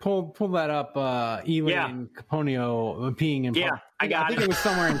that up, Elaine Caponio peeing in public? I got it. I think it was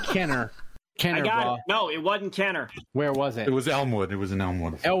somewhere in Kenner. I got it. No, it wasn't Kenner. Where was it? It was Elmwood. It was in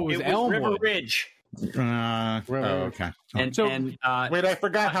Elmwood. It was Elmwood. River Ridge. Okay. And wait, I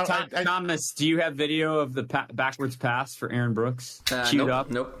forgot how. Thomas, do you have video of the backwards pass for Aaron Brooks queued up?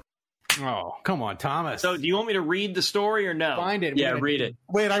 Nope. Oh, come on, Thomas. So, do you want me to read the story or no? Find it. Yeah, read it.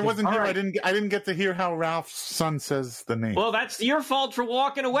 Wait, I wasn't here. Right. I didn't get to hear how Ralph's son says the name. Well, that's your fault for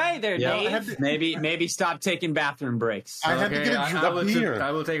walking away there, Dave. Maybe stop taking bathroom breaks. I had to get a beer.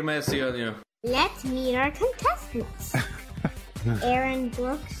 I will take mercy on you. Let's meet our contestants. Aaron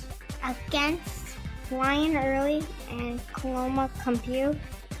Brooks against Ryan Early and Coloma Compute.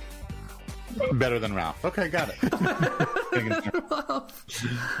 Better than Ralph. Okay, got it.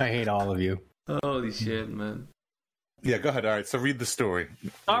 I hate all of you. Holy shit, man. Yeah, go ahead. All right, so read the story.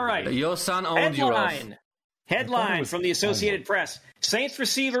 All right. Your son owned you, Ralph. Headline from the Associated Press. Saints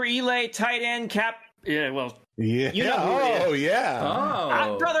receiver Eli, tight end Cap. Yeah, well. Yeah. You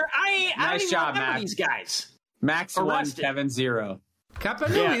know brother, I nice don't job, even remember Max. these guys. Max Arrested. 1, Kevin 0.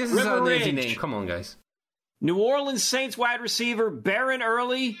 Capanui, this is an easy name. Come on, guys. New Orleans Saints wide receiver Baron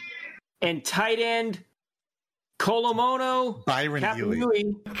Early and tight end Colomono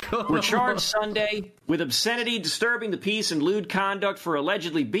Capanui were charged Sunday with obscenity, disturbing the peace, and lewd conduct for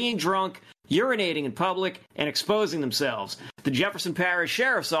allegedly being drunk, urinating in public, and exposing themselves. The Jefferson Parish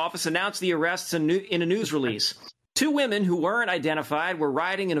Sheriff's Office announced the arrests in a news release. 2 women who weren't identified were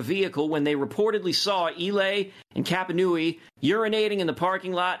riding in a vehicle when they reportedly saw Eli and Capanui urinating in the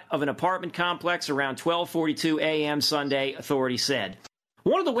parking lot of an apartment complex around 12:42 a.m. Sunday, authorities said.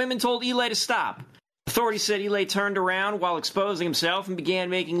 One of the women told Eli to stop. Authorities said Eli turned around while exposing himself and began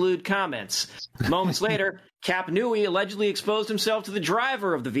making lewd comments. Moments later, Capanui allegedly exposed himself to the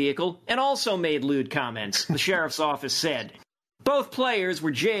driver of the vehicle and also made lewd comments, the sheriff's office said. Both players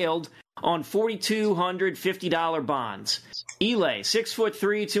were jailed on $4,250 bonds. Eli,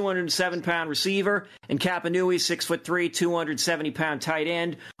 6'3", 207-pound receiver, and Capanui, 6'3", 270-pound tight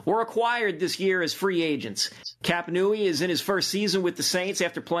end, were acquired this year as free agents. Capanui is in his first season with the Saints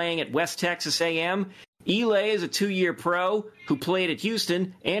after playing at West Texas A&M. Eli is a 2-year pro who played at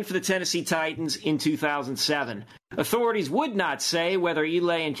Houston and for the Tennessee Titans in 2007. Authorities would not say whether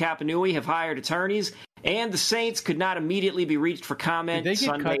Eli and Capanui have hired attorneys, and the Saints could not immediately be reached for comment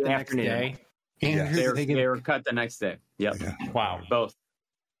Sunday afternoon. Yeah. They were cut the next day. Yep. Yeah. Wow. Both.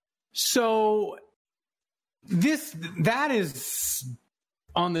 So that is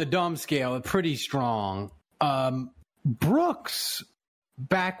on the dumb scale pretty strong. Brooks'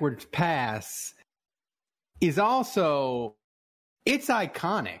 backwards pass is also it's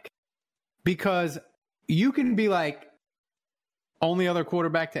iconic because you can be like only other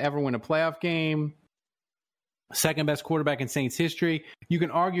quarterback to ever win a playoff game, second best quarterback in Saints history. You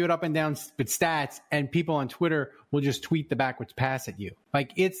can argue it up and down with stats, and people on Twitter will just tweet the backwards pass at you.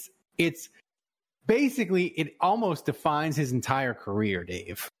 Like it's basically, it almost defines his entire career,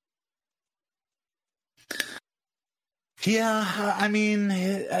 Dave. Yeah, I mean,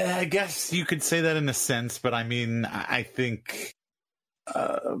 I guess you could say that in a sense, but I mean, I think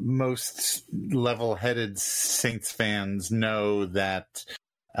most level-headed Saints fans know that,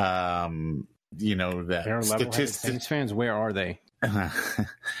 that statistics. Saints fans, where are they?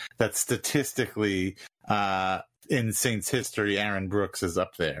 That statistically, in Saints history, Aaron Brooks is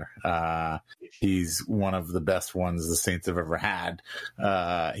up there. He's one of the best ones the Saints have ever had.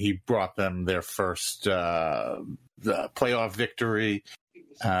 He brought them their first playoff victory.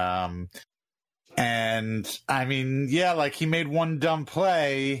 And I mean, yeah, like he made one dumb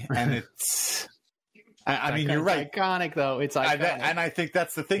play, and it's. I mean, you're right. Iconic, though. It's iconic. And I think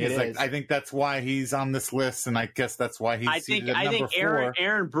that's the thing. I think that's why he's on this list, and I guess that's why he's seated at number 4.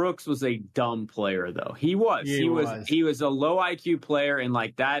 Aaron Brooks was a dumb player, though. He was a low IQ player, and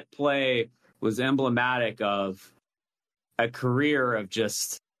like that play was emblematic of a career of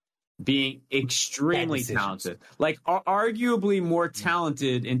just being extremely talented, like arguably more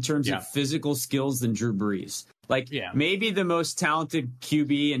talented in terms of physical skills than Drew Brees. Like maybe the most talented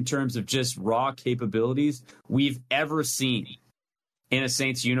QB in terms of just raw capabilities we've ever seen in a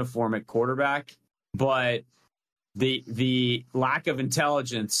Saints uniform at quarterback. But the lack of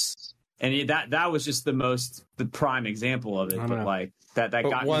intelligence, and that was just the prime example of it. But like that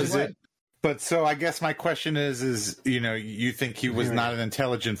got was it? But so I guess my question is you think he was not an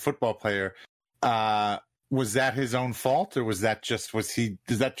intelligent football player? Was that his own fault, or is that just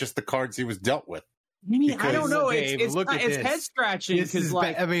the cards he was dealt with? I mean, I don't know. It's head scratching because,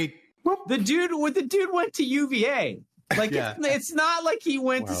 like, I mean, the dude went to UVA. Like, it's not like he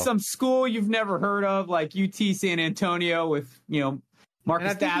went to some school you've never heard of, like UT San Antonio with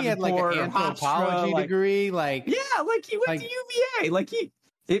Marcus Davenport. He had like an anthropology degree. Like, like he went to UVA. Like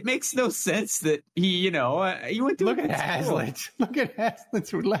it makes no sense that he went to. Look at Haslett. Look at Haslett.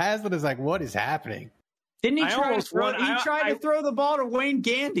 Haslett is like, what is happening? Didn't he try to throw the ball to Wayne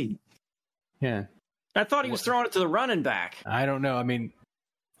Gandy? Yeah. I thought he was throwing it to the running back. I don't know. I mean,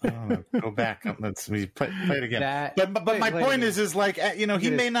 go back. Let's play it again. But my point is like, he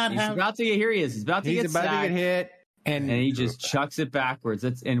may not have. He's about to get here. He is. He's about to get hit, and he just chucks it backwards.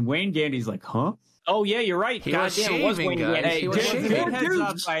 And Wayne Gandy's like, huh? Oh yeah, you're right. Goddamn, it was Wayne Gandy. Deuce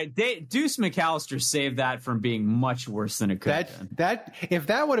McAllister saved that from being much worse than it could have been. If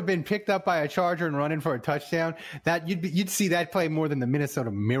that would have been picked up by a Charger and running for a touchdown, that you'd see that play more than the Minnesota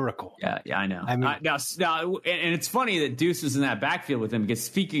Miracle. Yeah, I know. I mean, now, and it's funny that Deuce was in that backfield with him, because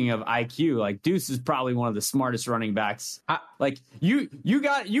speaking of IQ, like Deuce is probably one of the smartest running backs. Like you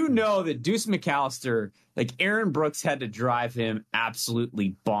know that Deuce McAllister, like Aaron Brooks had to drive him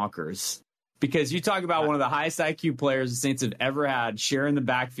absolutely bonkers. Because you talk about one of the highest IQ players the Saints have ever had sharing the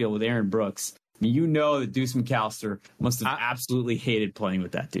backfield with Aaron Brooks. I mean, you know that Deuce McAllister must have absolutely hated playing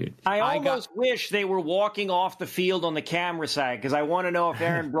with that dude. I almost wish they were walking off the field on the camera side, because I want to know if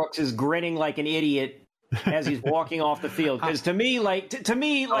Aaron Brooks is grinning like an idiot as he's walking off the field. Because to me,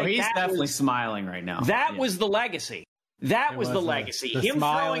 he's definitely smiling right now. That was the legacy. That was the legacy. The him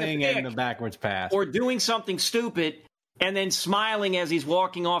smiling throwing a pick and the backwards pass, or doing something stupid, and then smiling as he's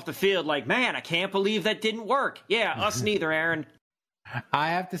walking off the field like, man, I can't believe that didn't work. Yeah, us neither, Aaron. I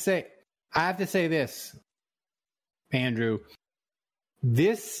have to say this, Andrew.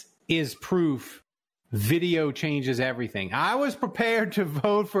 This is proof video changes everything. I was prepared to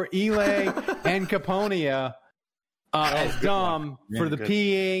vote for Eli and Caponia as dumb for the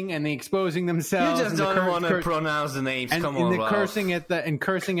peeing and the exposing themselves. You just don't want to pronounce the names. And the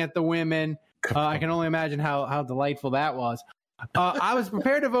cursing at the women. I can only imagine how delightful that was. I was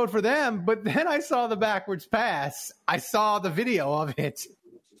prepared to vote for them, but then I saw the backwards pass. I saw the video of it.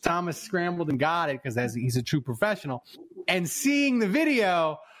 Thomas scrambled and got it because he's a true professional. And seeing the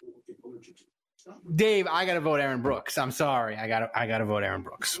video, Dave, I got to vote Aaron Brooks. I'm sorry, I got to vote Aaron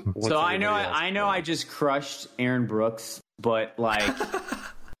Brooks. So I know I just crushed Aaron Brooks, but like.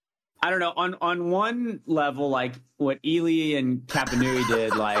 I don't know. On one level, like what Ely and Capanui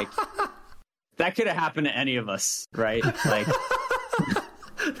did, like. That could have happened to any of us, right? Like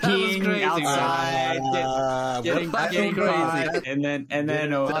peeing outside, getting crazy, and then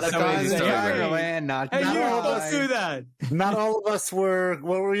somebody's you almost do that. Not all of us were.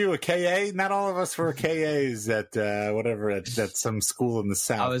 What were you? A KA? Not all of us were KAs at at some school in the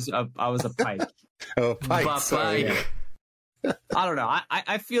South. I was a Pike. Oh, Pike. Sorry. I don't know.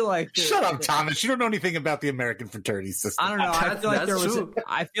 I feel like shut up, Thomas. You don't know anything about the American fraternity system. I don't know.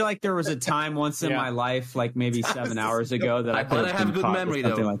 I feel like there was a time once in my life, like maybe 7 hours ago, that I could have a good memory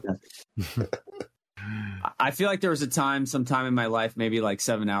though. Like that. I feel like there was a time, sometime in my life, maybe like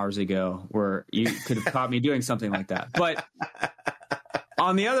 7 hours ago, where you could have caught me doing something like that. But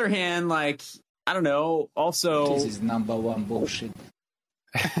on the other hand, like, I don't know. Also, this is number one bullshit.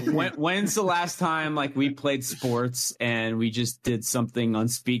 When's the last time like we played sports and we just did something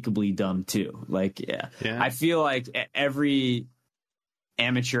unspeakably dumb too? Like, yeah. I feel like every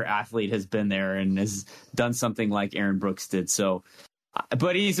amateur athlete has been there and has done something like Aaron Brooks did. So,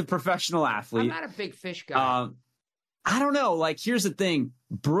 but he's a professional athlete. I'm not a big fish guy. I don't know. Like, here's the thing.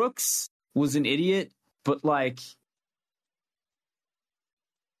 Brooks was an idiot, but like,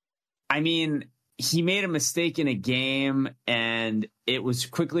 I mean, he made a mistake in a game and it was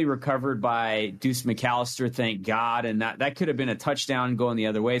quickly recovered by Deuce McAllister, thank God. And that could have been a touchdown going the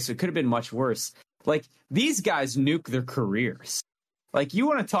other way. So it could have been much worse. Like, these guys nuke their careers. Like, you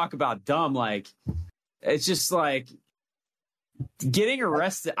want to talk about dumb, like, it's just like getting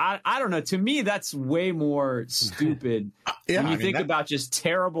arrested. I don't know. To me, that's way more stupid when you think about just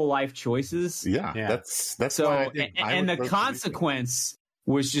terrible life choices. Yeah. That's so, why and the consequence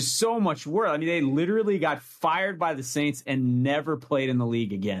was just so much worse. I mean, they literally got fired by the Saints and never played in the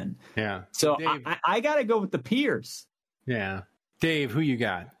league again. Yeah. So I got to go with the Peers. Yeah. Dave, who you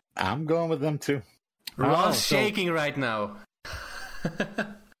got? I'm going with them too. Ron's shaking right now.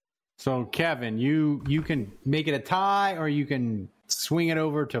 So, Kevin, you can make it a tie or you can swing it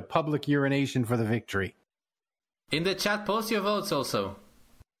over to public urination for the victory. In the chat, post your votes also.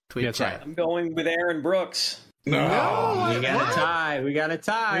 Tweet chat. I'm going with Aaron Brooks. No, we got a tie. We got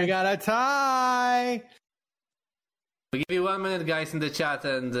a tie. We give you 1 minute, guys, in the chat,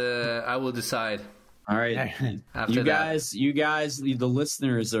 and I will decide. All right, you guys, the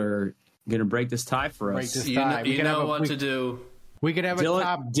listeners are gonna break this tie for us. You know what to do. We could have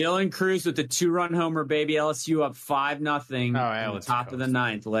Dylan Cruz with the 2-run homer, baby. LSU up 5-0. Top of the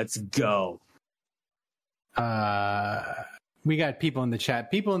ninth. Let's go. We got people in the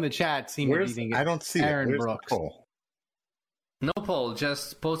chat. People in the chat seem to be thinking I don't see Aaron it. Brooks. No poll.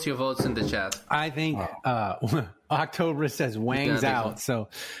 Just post your votes in the chat. I think October says Wang's out. So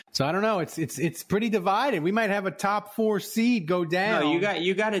I don't know. It's pretty divided. We might have a top 4 seed go down. No,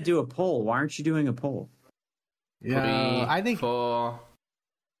 you got to do a poll. Why aren't you doing a poll? Yeah, I think 4.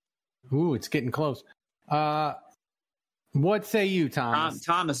 Ooh, it's getting close. What say you, Thomas?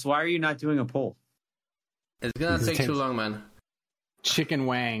 Thomas, why are you not doing a poll? It's gonna take too long, man. Chicken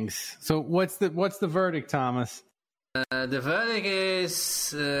wangs. So what's the verdict, Thomas? The verdict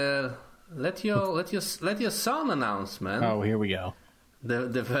is let your son announce, man. Oh, here we go.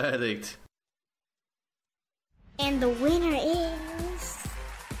 The verdict. And the winner is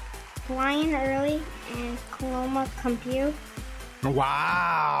Ryan Early and Coloma Compute.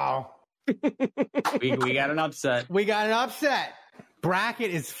 Wow. we got an upset. We got an upset.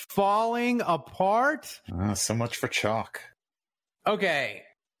 Bracket is falling apart. So much for chalk. Okay.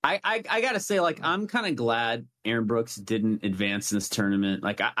 I gotta say, like, I'm kind of glad Aaron Brooks didn't advance in this tournament.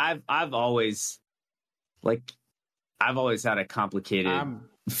 Like, I've always had a complicated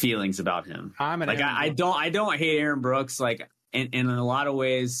feelings about him. I don't hate Aaron Brooks. Like, in a lot of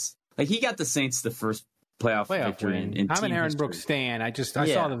ways, like, he got the Saints the first playoff victory in I'm an Aaron history. Brooks stan. I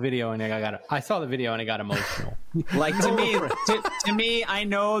saw the video and I saw the video and I got emotional. Like, to me, I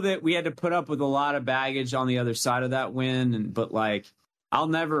know that we had to put up with a lot of baggage on the other side of that win, but like, I'll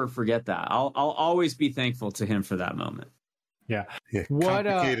never forget that. I'll always be thankful to him for that moment. Yeah. What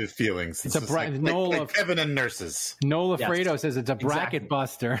complicated feelings. It's like Kevin and nurses. Nola Fredo says it's a bracket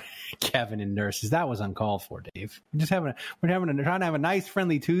buster. Kevin and nurses. That was uncalled for, Dave. We're trying to have a nice,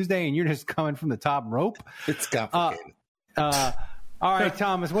 friendly Tuesday, and you're just coming from the top rope. It's complicated. All right,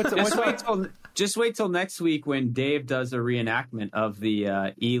 Thomas. Just wait till next week when Dave does a reenactment of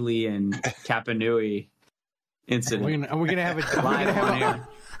the Ely and Kapanui incident. Are we gonna have a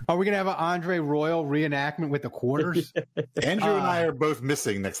Are we going to have an Andre Royal reenactment with the quarters? Andrew and I are both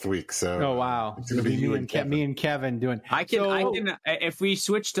missing next week. So, oh, wow. It's going to be me and Kevin doing I can, if we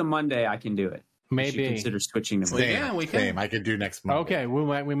switch to Monday, I can do it. Maybe. Consider switching to Monday. We can. Same. I could do next Monday. Okay.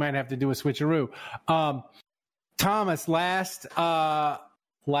 We might have to do a switcheroo. Thomas, last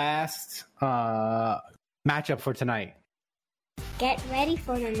matchup for tonight. Get ready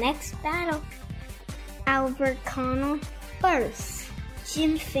for the next battle. Albert Connell first.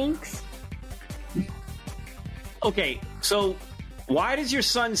 Jim Finks. Okay, so why does your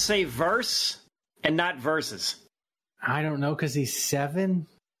son say verse and not verses? I don't know, because he's 7.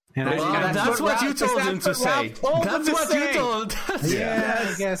 And that's what you told him to say. That's what you told us. Yeah,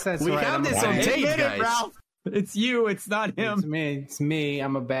 I guess that's we right. have this on tape, guys. Ralph. It's you. It's not him. It's me.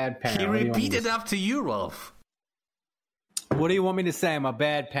 I'm a bad parent. He repeated after you, Rolf. What do you want me to say? I'm a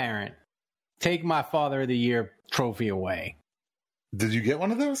bad parent. Take my Father of the Year trophy away. Did you get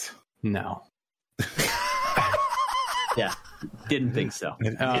one of those? No. Yeah, didn't think so.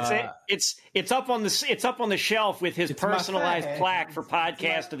 It's up on the shelf with his personalized plaque for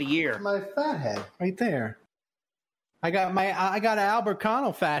podcast of the year. My fat head right there. I got an Albert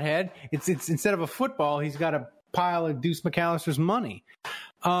Connell fat head. It's instead of a football, he's got a pile of Deuce McAllister's money.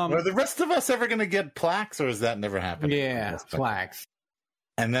 Are the rest of us ever going to get plaques, or is that never happened? Yeah, plaques.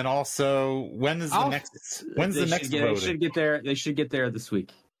 And then also, when's the next voting? They should get there. They should get there this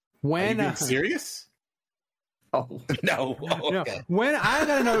week. When? Are you being serious? Oh no! Okay. When I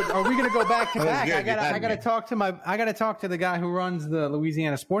gotta know, are we gonna go back to back? Good. I gotta talk to the guy who runs the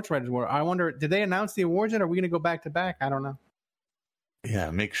Louisiana Sports Writers Award. I wonder, did they announce the awards yet? Are we gonna go back to back? I don't know. Yeah,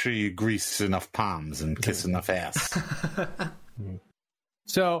 make sure you grease enough palms and kiss enough ass.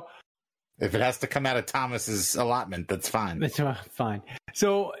 So, if it has to come out of Thomas's allotment, that's fine. That's fine.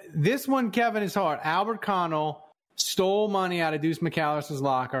 So this one, Kevin, is hard. Albert Connell stole money out of Deuce McAllister's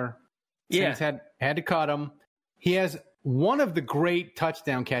locker. Yeah, Saints had to cut him. He has one of the great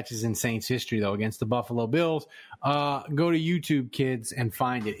touchdown catches in Saints history, though, against the Buffalo Bills. Go to YouTube, kids, and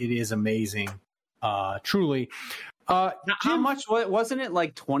find it. It is amazing, truly. How much? Wasn't it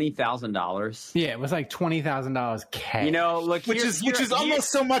like $20,000? Yeah, it was like $20,000 cash. You know, look, which is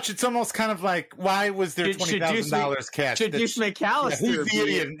almost so much. It's almost kind of like, why was there $20,000 cash? Should Deuce McAllister? Who's the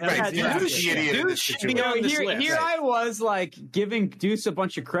idiot? Right, who's the idiot in this situation? Here I was like giving Deuce a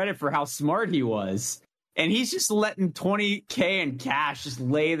bunch of credit for how smart he was. And he's just letting $20K in cash just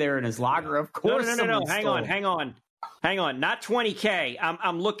lay there in his locker. Of course, no. Hang on. Not $20K.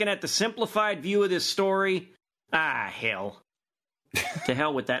 I'm looking at the simplified view of this story. Hell. To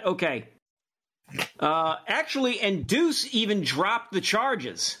hell with that. Okay. Actually, and Deuce even dropped the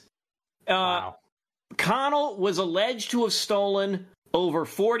charges. Wow. Connell was alleged to have stolen over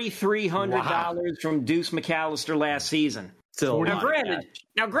 $4,300 from Deuce McAllister last season.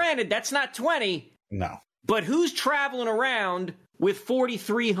 Now, granted, that's not 20. No. But who's traveling around with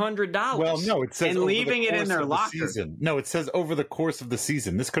 $4,300? Well, no, it says and leaving it in their locker. No, it says over the course of the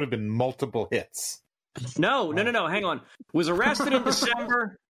season. This could have been multiple hits. No. Hang on. Was arrested in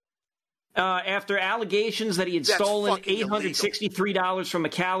December after allegations that he had stolen $863 from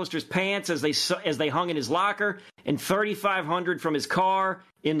McAllister's pants as they hung in his locker and $3,500 from his car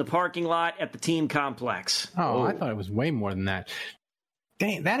in the parking lot at the team complex. Oh, I thought it was way more than that.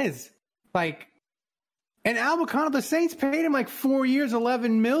 Dang, that is like. And Albert Connell, the Saints paid him like 4 years,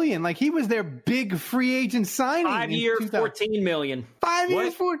 $11 million. Like he was their big free agent signing. 5 years, $14 million. 5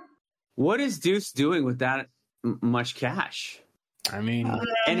 years, What is Deuce doing with that much cash? I mean,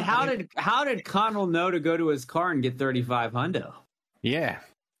 and how did Connell know to go to his car and get $3,500? Yeah,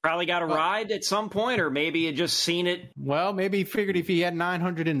 probably got a ride at some point, or maybe he just seen it. Well, maybe he figured if he had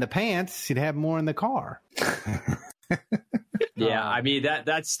 $900 in the pants, he'd have more in the car. Yeah, I mean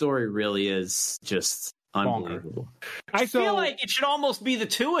that story really is just unbelievable. I feel like it should almost be the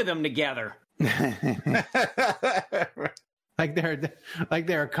two of them together. like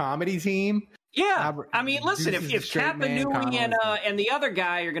they're a comedy team. Yeah, I mean, listen, if Kapanui and the other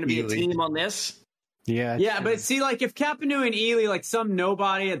guy are going to be a team on this. Yeah, but see, like if Kapanui and Ely, like some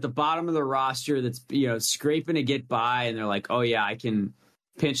nobody at the bottom of the roster that's scraping to get by, and they're like, oh yeah, I can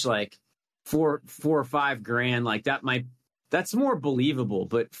pinch like $4 or $5 grand, like that's more believable.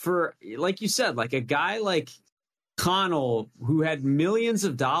 But for, like you said, like a guy like Connell who had millions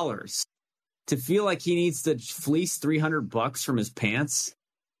of dollars to feel like he needs to fleece $300 from his pants,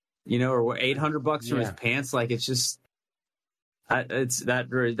 or $800 from his pants, like it's just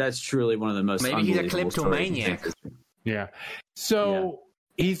that's truly one of the most. Maybe he's a kleptomaniac. Yeah. So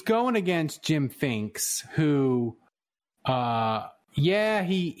he's going against Jim Finks, who,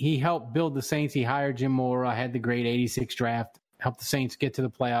 he helped build the Saints. He hired Jim Mora, had the great '86 draft, helped the Saints get to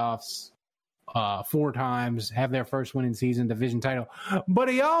the playoffs 4 times, have their first winning season, division title. But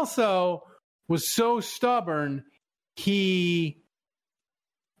he also was so stubborn, he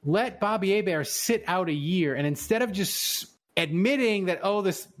let Bobby Hebert sit out a year, and instead of just admitting that,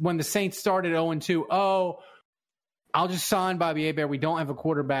 when the Saints started 0-2, I'll just sign Bobby Hebert. We don't have a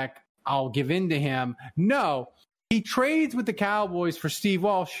quarterback. I'll give in to him. No, he trades with the Cowboys for Steve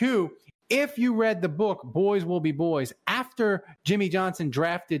Walsh, who, if you read the book, Boys Will Be Boys, after Jimmy Johnson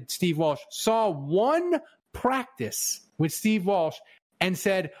drafted Steve Walsh, saw one practice with Steve Walsh and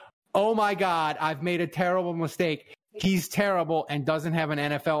said, oh my God, I've made a terrible mistake. he's terrible and doesn't have an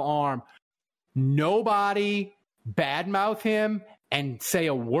NFL arm. Nobody badmouth him and say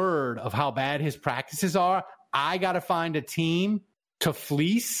a word of how bad his practices are. I got to find a team to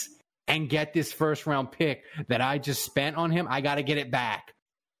fleece and get this first round pick that I just spent on him. I got to get it back.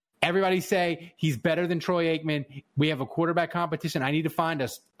 Everybody say he's better than Troy Aikman. We have a quarterback competition. I need to find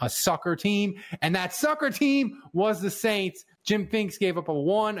a sucker team. And that sucker team was the Saints. Jim Finks gave up a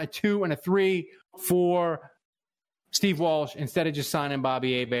 1, a 2, and a 3 for Steve Walsh instead of just signing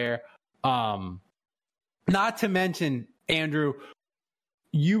Bobby Hebert. Not to mention, Andrew,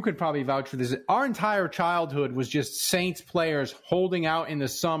 you could probably vouch for this. Our entire childhood was just Saints players holding out in the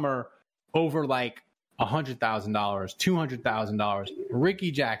summer over like $100,000, $200,000.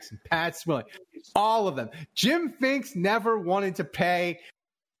 Ricky Jackson, Pat Swilling, all of them. Jim Finks never wanted to pay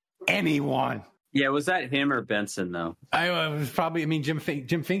anyone. Yeah, was that him or Benson though? It was probably. I mean, Jim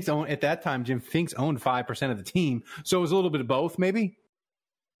Finks owned at that time. Jim Finks owned 5% of the team, so it was a little bit of both, maybe.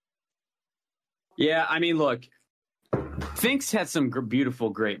 Yeah, I mean, look, Finks had some beautiful,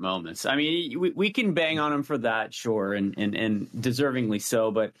 great moments. I mean, we can bang on him for that, sure, and deservingly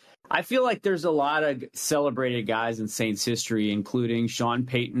so. But I feel like there's a lot of celebrated guys in Saints history, including Sean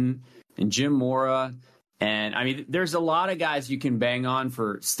Payton and Jim Mora. And I mean, there's a lot of guys you can bang on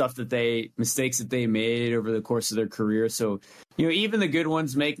for mistakes that they made over the course of their career. So, even the good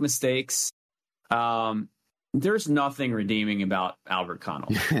ones make mistakes. There's nothing redeeming about Albert Connell.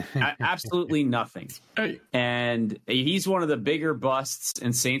 Absolutely nothing. And he's one of the bigger busts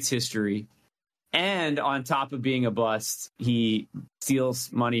in Saints history. And on top of being a bust, he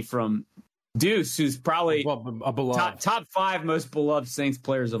steals money from Deuce, who's probably a beloved. top 5 most beloved Saints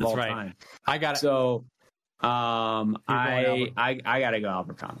players of all time. I got it. So I got to go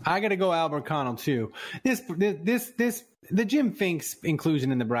Albert Connell. I got to go Albert Connell too. The Jim Finks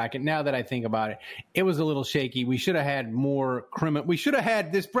inclusion in the bracket, now that I think about it, it was a little shaky. We should have had more criminal. We should have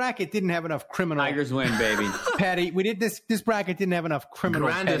had this bracket didn't have enough criminal. Tigers win, baby. Petty. We did this bracket didn't have enough criminal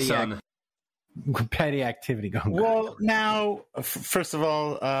petty activity going on. Well, now, first of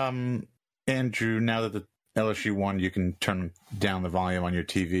all, Andrew, now that the LSU won, you can turn down the volume on your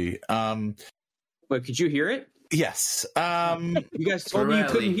TV. Wait, could you hear it? Yes. You guys told me you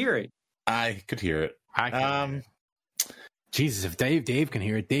couldn't hear it. I could hear it. Jesus, if Dave can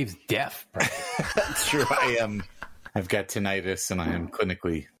hear it, Dave's deaf. That's true. I've got tinnitus, and I am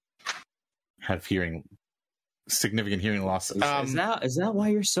clinically have significant hearing loss. Is that why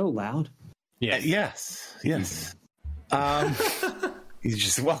you're so loud? Yeah. Yes. You're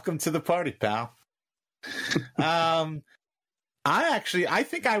just welcome to the party, pal. I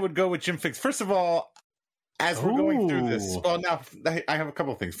think I would go with Jim Finks. First of all, as we're going through this, well, now I have a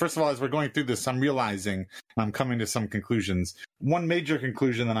couple of things. First of all, as we're going through this, I'm realizing I'm coming to some conclusions. One major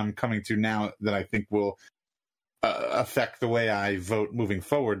conclusion that I'm coming to now that I think will affect the way I vote moving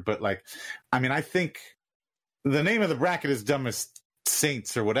forward. But I think the name of the bracket is Dumbest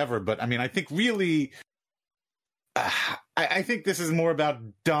Saints or whatever. But I think really, I think this is more about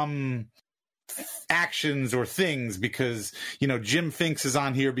dumb actions or things because Jim Finks is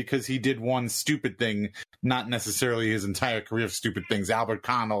on here because he did one stupid thing, not necessarily his entire career of stupid things. Albert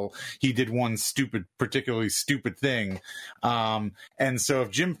Connell, he did one particularly stupid thing, and so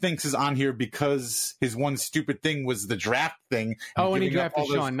if Jim Finks is on here because his one stupid thing was the draft thing, and he drafted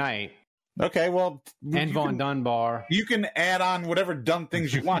Sean Knight. Okay, well, and Von Dunbar. You can add on whatever dumb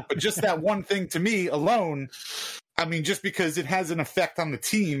things you want, but just that one thing to me alone, just because it has an effect on the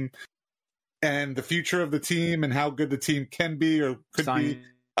team and the future of the team and how good the team can be or could be.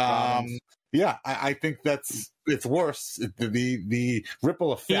 I think it's worse. The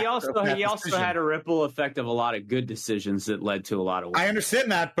ripple effect. He also had a ripple effect of a lot of good decisions that led to a lot of. I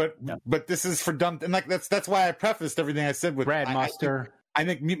understand that, but this is for dumb. And that's why I prefaced everything I said with Brad Muster. I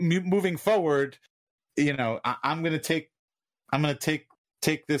think moving forward, I'm going to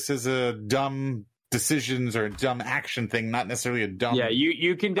take this as a dumb decisions or a dumb action thing, not necessarily a dumb. Yeah,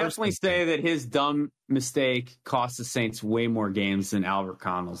 you can definitely say that his dumb mistake cost the Saints way more games than Albert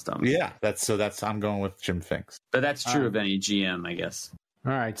Connell's dumb mistake. Yeah, I'm going with Jim Finks. But that's true of any GM, I guess.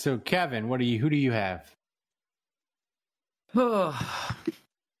 All right, so Kevin, who do you have?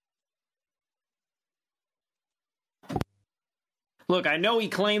 Look, I know he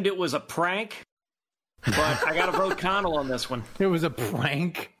claimed it was a prank, but I got to vote Connell on this one. It was a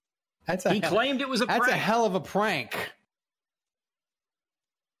prank? He claimed it was a prank. That's a hell of a prank.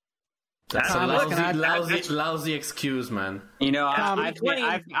 That's a lousy excuse, man.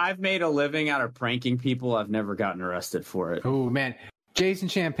 I've made a living out of pranking people. I've never gotten arrested for it. Oh, man. Jason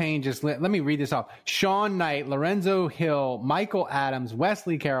Champagne let me read this off. Sean Knight, Lorenzo Hill, Michael Adams,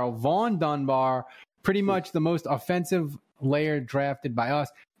 Wesley Carroll, Vaughn Dunbar, pretty much the most offensive layer drafted by us.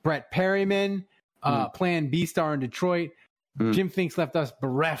 Brett Perryman, Plan B star in Detroit. Jim Finks left us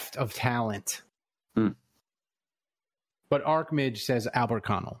bereft of talent. But Arkmidge says Albert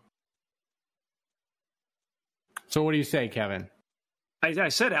Connell. So what do you say, Kevin? I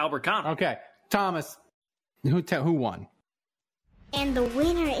said Albert Connell. Okay. Thomas, who won? And the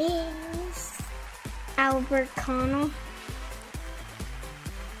winner is Albert Connell.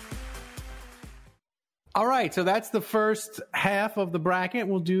 All right, so that's the first half of the bracket.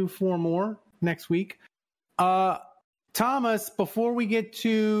 We'll do 4 more next week. Thomas, before we get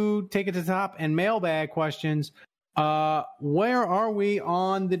to Take It to the Top and mailbag questions, where are we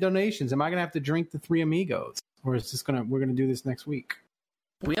on the donations? Am I going to have to drink the Three Amigos? Or is this we're going to do this next week?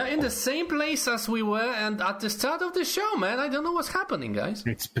 We are in the same place as we were and at the start of the show, man. I don't know what's happening, guys.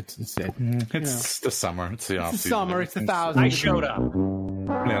 It's the summer. It's the off season. Summer. It's the 1,000. I showed up.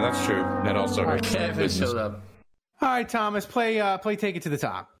 Yeah, that's true. That also hurts. Kevin showed up. All right, Thomas, play Take It to the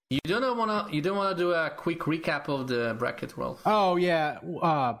Top. You don't wanna do a quick recap of the bracket, Ralph? Oh yeah,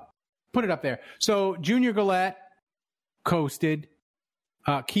 put it up there. So Junior Gillette coasted,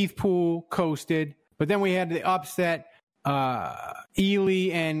 Keith Poole coasted, but then we had the upset.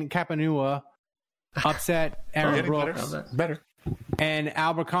 Ely and Capanua upset Aaron Brooks. Better. And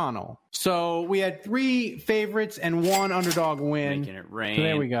Albert Connell. So we had 3 favorites and 1 underdog win. Making it rain. So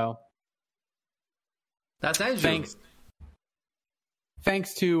there we go. That's Andrew.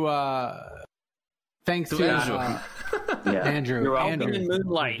 Thanks to Andrew. Andrew. You're welcome. Andrew. In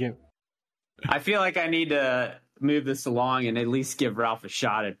moonlight. I feel like I need to move this along and at least give Ralph a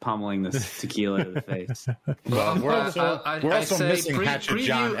shot at pummeling this tequila to the face. Well, we're also I missing say Hatchet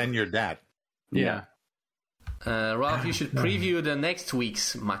John and your dad. Yeah. Ralph, you should preview the next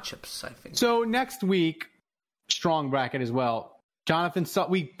week's matchups, I think. So next week, strong bracket as well. Jonathan,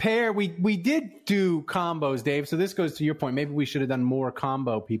 we did do combos, Dave. So this goes to your point. Maybe we should have done more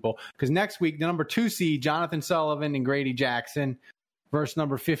combo people because next week, the number 2 seed, Jonathan Sullivan and Grady Jackson versus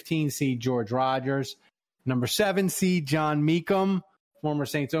number 15 seed, George Rogers. Number 7 seed, John Meekum, former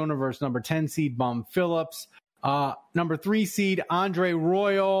Saints owner, versus number 10 seed, Bum Phillips. Number 3 seed, Andre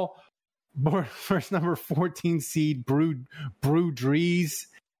Royal versus number 14 seed, Brew Dries.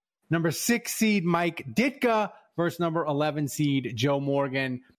 Number 6 seed, Mike Ditka versus number 11 seed, Joe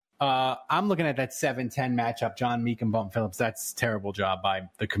Morgan. I'm looking at that 7-10 matchup, John Meekum, Bum Phillips. That's a terrible job by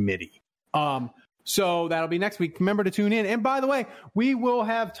the committee. So that'll be next week. Remember to tune in. And by the way, we will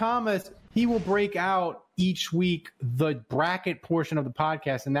have Thomas. He will break out each week the bracket portion of the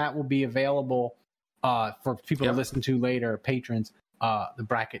podcast, and that will be available for people to listen to later, patrons, the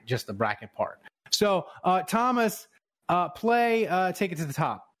bracket part. So, Thomas, play Take It to the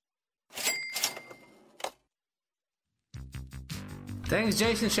Top. Thanks,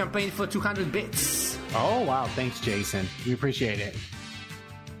 Jason Champagne, for 200 bits. Oh, wow. Thanks, Jason. We appreciate it.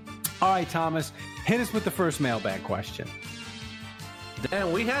 All right, Thomas, hit us with the first mailbag question.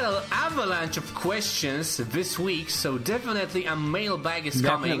 Then we had an avalanche of questions this week, so definitely a mailbag is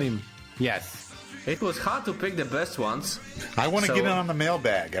coming. Yes. It was hard to pick the best ones. I want to get in on the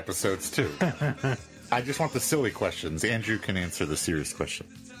mailbag episodes, too. I just want the silly questions. Andrew can answer the serious question.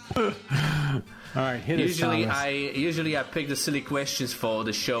 All right, hit us, Thomas. Usually I pick the silly questions for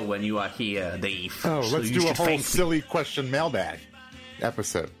the show when you are here, Dave. Oh, so let's do a whole silly question mailbag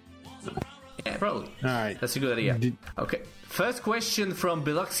episode. Yeah, probably. All right. That's a good idea. Okay. First question from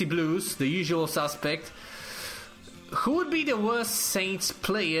Biloxi Blues, the usual suspect. Who would be the worst Saints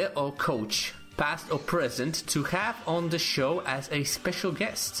player or coach, past or present, to have on the show as a special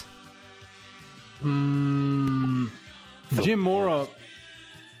guest? Jim Mora,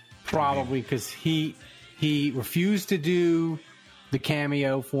 probably, because he refused to do the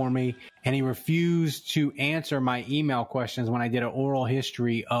cameo for me, and he refused to answer my email questions when I did an oral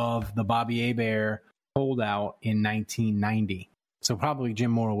history of the Bobby Hebert holdout in 1990. So probably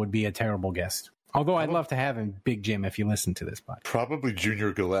Jim Mora would be a terrible guest. Although I'd love to have him, Big Jim, if you listen to this podcast. Probably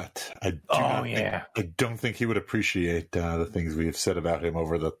Junior Gillette. I don't think he would appreciate the things we have said about him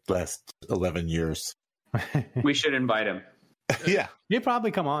over the last 11 years. We should invite him. Yeah. He'd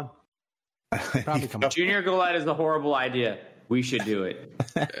probably come on. Junior Gillette is a horrible idea. We should do it.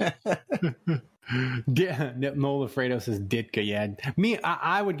 Nola Fredo says Ditka. Yeah,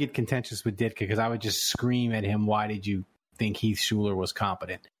 I would get contentious with Ditka because I would just scream at him. Why did you think Heath Schuler was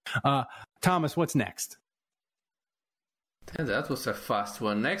competent? Thomas, what's next? That was a fast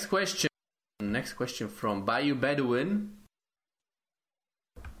one. Next question from Bayou Bedouin.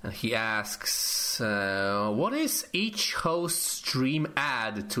 And he asks, what is each host's dream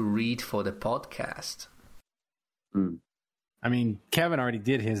ad to read for the podcast? I mean, Kevin already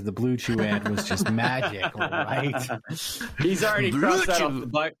did his. The Blue Chew ad was just magic, right? He's already crossed that off the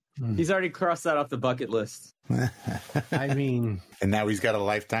bucket. He's already crossed that off the bucket list. I mean, and now he's got a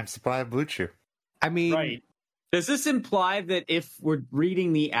lifetime supply of Blue Chew. I mean, right. Does this imply that if we're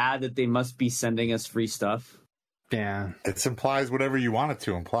reading the ad that they must be sending us free stuff? Yeah. It implies whatever you want it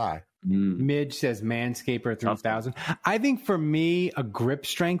to imply. Midge says Manscaper 3000. I think for me, a grip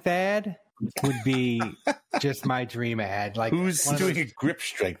strength ad would be just my dream ad. Like, who's doing a grip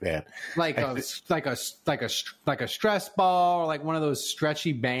strength ad? Like a stress ball, or like one of those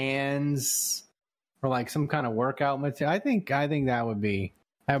stretchy bands, or like some kind of workout material. I think that would be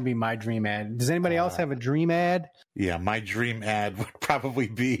my dream ad. Does anybody else have a dream ad? Yeah, my dream ad would probably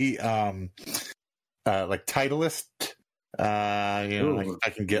be like Titleist. Like I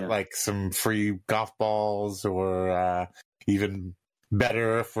can get like some free golf balls, or even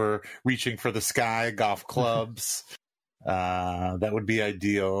better if we're reaching for the sky, golf clubs. That would be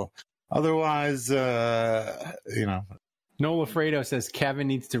ideal. Otherwise, Nola Fredo says Kevin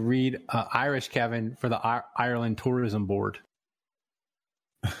needs to read Irish Kevin for the Ireland Tourism Board.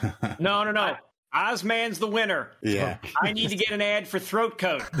 No. Ozman's the winner. Yeah. I need to get an ad for Throat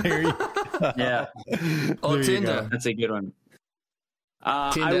Coat. Yeah. Oh, Tinder. That's a good one.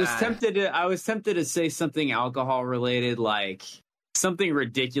 I was tempted to say something alcohol related, like something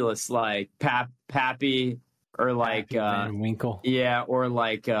ridiculous, like Pappy, or like Winkle. Yeah, or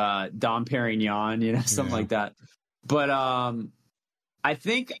like Dom Perignon, something like that. But I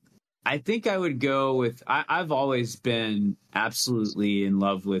think I would go with. I've always been absolutely in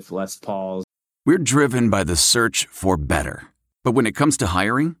love with Les Pauls. We're driven by the search for better. But when it comes to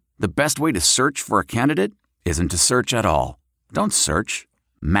hiring, the best way to search for a candidate isn't to search at all. Don't search.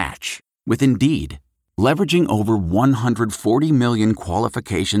 Match with Indeed. Leveraging over 140 million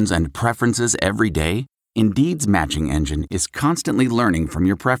qualifications and preferences every day, Indeed's matching engine is constantly learning from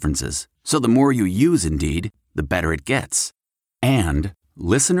your preferences. So the more you use Indeed, the better it gets. And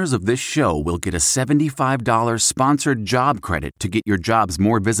listeners of this show will get a $75 sponsored job credit to get your jobs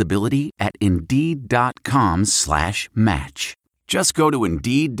more visibility at Indeed.com/match. Just go to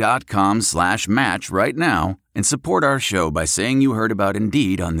Indeed.com/match right now and support our show by saying you heard about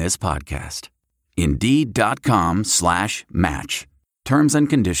Indeed on this podcast. Indeed.com/match. Terms and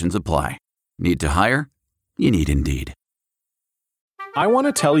conditions apply. Need to hire? You need Indeed. I want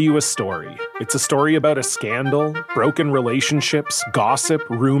to tell you a story. It's a story about a scandal, broken relationships, gossip,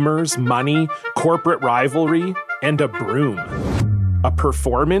 rumors, money, corporate rivalry, and a broom. A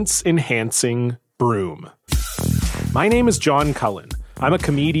performance-enhancing broom. My name is John Cullen. I'm a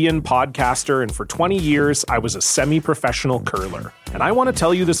comedian, podcaster, and for 20 years, I was a semi-professional curler. And I want to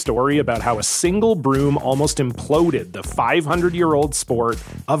tell you the story about how a single broom almost imploded the 500-year-old sport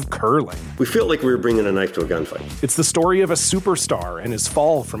of curling. We felt like we were bringing a knife to a gunfight. It's the story of a superstar and his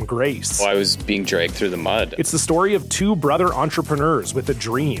fall from grace. Well, I was being dragged through the mud. It's the story of two brother entrepreneurs with a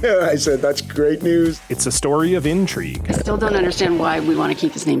dream. I said, that's great news. It's a story of intrigue. I still don't understand why we want to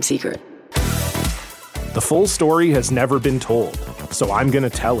keep his name secret. The full story has never been told, so I'm going to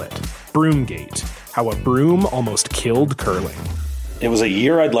tell it. Broomgate, how a broom almost killed curling. It was a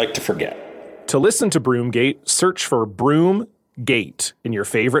year I'd like to forget. To listen to Broomgate, search for Broomgate in your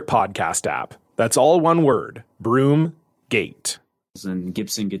favorite podcast app. That's all one word, Broomgate. And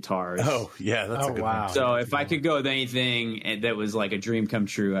Gibson guitars. Oh, yeah, that's a good one. So if I could go with anything that was like a dream come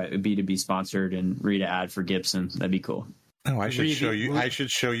true, it would be to be sponsored and read an ad for Gibson. That'd be cool. Oh, I should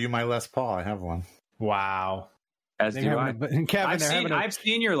show you my Les Paul. I have one. Wow. As do I. Kevin, I've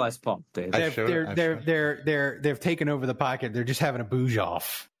seen your Les Paul, Dave. They've taken over the pocket. They're just having a booze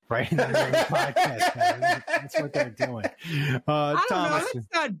off right now. Podcast. That's what they're doing. I don't know. That's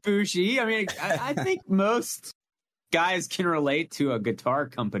not bougie. I mean, I think most guys can relate to a guitar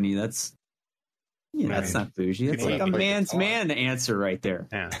company. That's not bougie. That's like a man's man answer right there.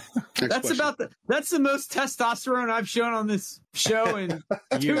 Yeah. That's the most testosterone I've shown on this show in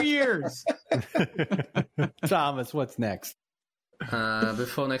 2 years. Thomas, what's next?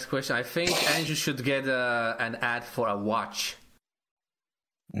 Before next question, I think Andrew should get an ad for a watch.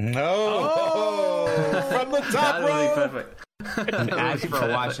 No, from the top row. Perfect. An ad for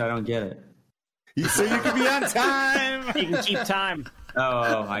a watch. I don't get it. So you can be on time. You can keep time.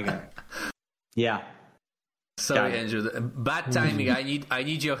 Oh, I got it. Yeah. Sorry, Andrew. Bad timing. I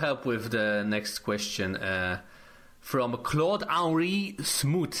need your help with the next question. From Claude Henri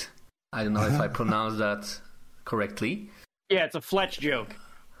Smoot. I don't know if I pronounced that correctly. Yeah, it's a Fletch joke.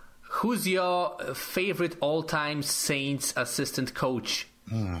 Who's your favorite all-time Saints assistant coach?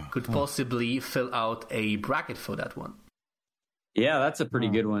 Could possibly fill out a bracket for that one. Yeah, that's a pretty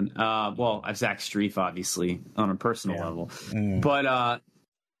good one. Well, Zach Strief, obviously, on a personal level. But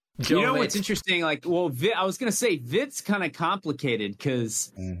you know what's interesting? Like, well, I was going to say Vit's kind of complicated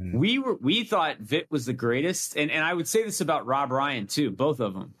because we thought Vit was the greatest, and I would say this about Rob Ryan too. Both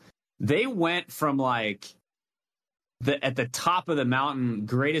of them, they went from like at the top of the mountain,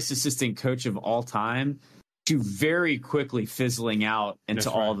 greatest assistant coach of all time, to very quickly fizzling out into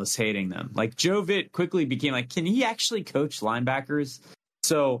all of us hating them. Like Joe Vitt quickly became like, can he actually coach linebackers?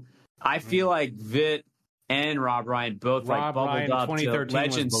 So I feel like Vitt and Rob Ryan both bubbled up to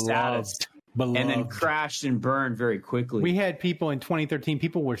legend status and then crashed and burned very quickly. We had people in 2013,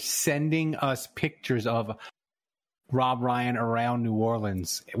 people were sending us pictures of Rob Ryan around New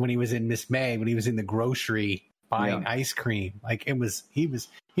Orleans when he was in Miss May, when he was in the grocery buying ice cream. Like he was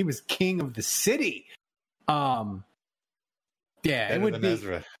king of the city. It would be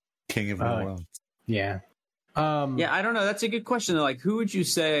Ezra, king of New Orleans. Yeah. I don't know. That's a good question. Like, who would you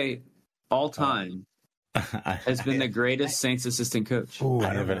say all time has been the greatest Saints assistant coach?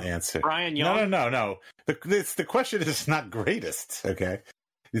 I have an answer. Brian Young? No. The question is not greatest, okay?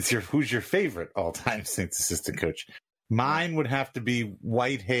 It's who's your favorite all-time Saints assistant coach? Mine would have to be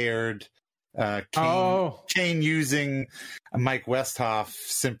white-haired, Kane using Mike Westhoff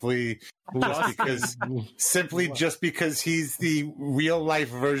simply just because he's the real-life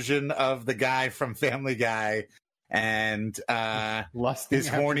version of the guy from Family Guy. And his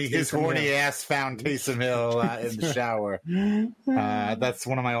horny ass found Taysom Hill in the shower. That's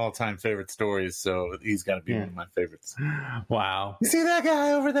one of my all-time favorite stories, so he's got to be one of my favorites. Wow. You see that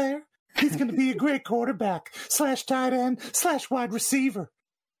guy over there? He's going to be a great quarterback / tight end / wide receiver.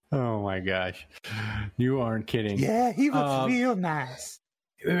 Oh, my gosh. You aren't kidding. Yeah, he looks real nice.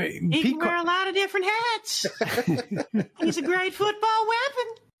 He can wear a lot of different hats. He's a great football weapon.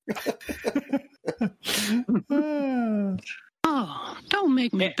 Oh, don't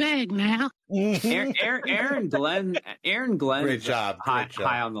make me beg now. Aaron Glenn. Great job.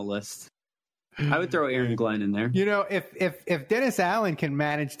 High on the list. I would throw Aaron Glenn in there. You know, if Dennis Allen can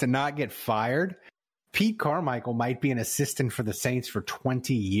manage to not get fired, Pete Carmichael might be an assistant for the Saints for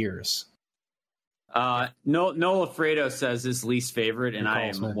 20 years. Noel Alfredo says his least favorite, and I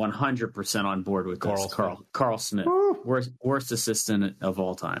am 100% on board with this. Carl Smith, worst assistant of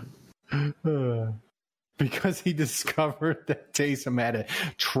all time. Because he discovered that Taysom had a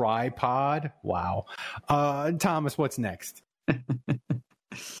tripod. Wow. Thomas, what's next?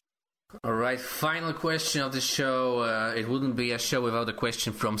 All right, final question of the show. It wouldn't be a show without a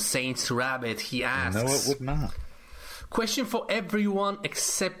question from Saints Rabbit. He asks... No, it would not. Question for everyone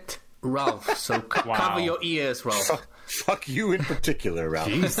except Ralph. So cover your ears, Ralph. Fuck you in particular, Ralph.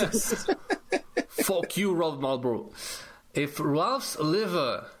 Jesus. Fuck you, Ralph Marlboro. If Ralph's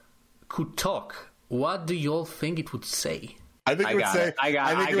liver could talk, what do you all think it would say? I think it would say... I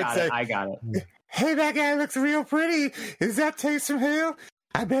got it. Hey, that guy looks real pretty. Is that Taysom Hill?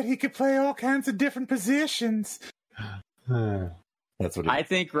 I bet he could play all kinds of different positions. That's what I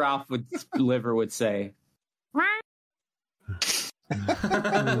think Ralph liver would say.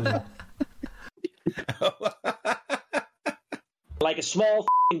 Like a small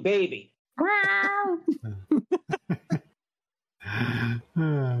baby.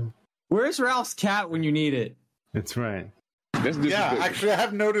 Where's Ralph's cat when you need it? That's right. Yeah, actually, I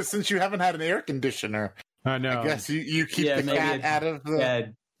have noticed since you haven't had an air conditioner. I know. I guess you keep the cat out of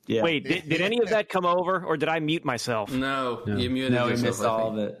the... Yeah. Wait, did any of that come over, or did I mute myself? No, you muted yourself. No, we missed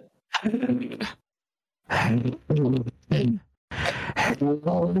all of it.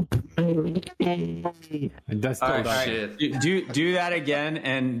 It does still shit. Do that again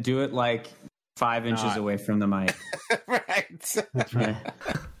and do it like 5 inches away from the mic. Right. That's right.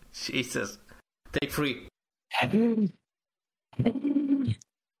 Jesus. Take 3. Help me.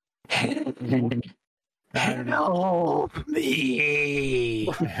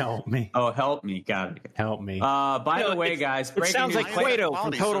 Help me. Oh, help me. Got it. Help me. By the way, guys, it sounds like Cueto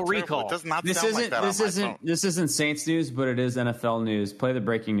from Total Recall. It does not This sound like that this isn't Saints news, but it is NFL news. Play the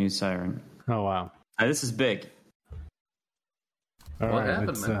breaking news siren. Oh, wow. This is big. All what right,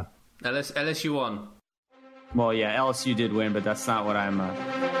 happened, man? LSU won. Well, yeah, LSU did win, but that's not what I'm...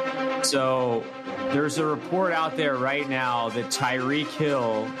 So there's a report out there right now that Tyreek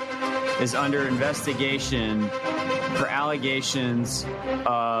Hill is under investigation for allegations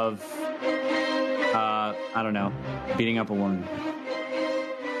of, I don't know, beating up a woman.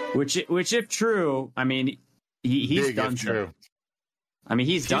 Which if true, I mean, he's done so. True. I mean,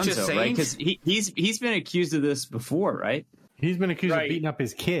 he's done so, right? Because he's been accused of this before, right? He's been accused of beating up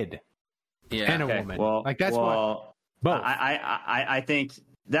his kid. Yeah, and a woman. Well, like that's what. Both. I think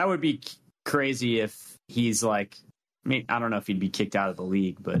that would be crazy if he's like I mean, I don't know if he'd be kicked out of the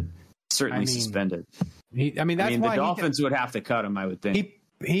league, but certainly suspended. That's why the Dolphins would have to cut him, I would think.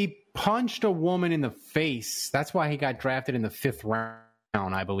 He punched a woman in the face. That's why he got drafted in the 5th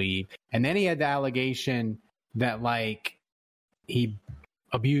round, I believe. And then he had the allegation that, like, he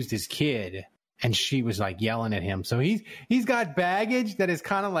abused his kid, and she was, like, yelling at him. So he's got baggage that is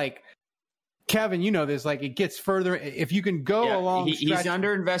kind of like, Kevin, you know this, like, it gets further. If you can go along. He's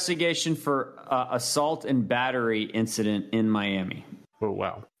under investigation for assault and battery incident in Miami. Oh,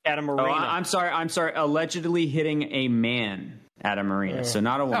 wow. At a marina. I'm sorry. Allegedly hitting a man at a marina. So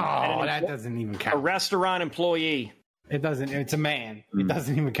not a woman. Oh, that doesn't even count. A restaurant employee. It doesn't. It's a man. It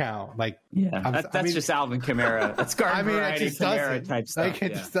doesn't even count. Like, that's just Alvin Kamara. That's garden variety Kamara type stuff. Like,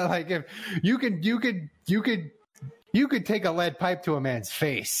 it's just like, if you could take a lead pipe to a man's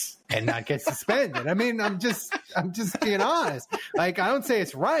face and not get suspended. I mean, I'm just being honest. Like, I don't say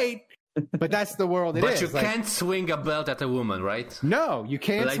it's right, but that's the world it is. But you can't swing a belt at a woman, right? No, you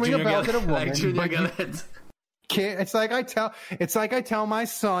can't swing a belt at a woman. Like Junior Galette. It's like I tell my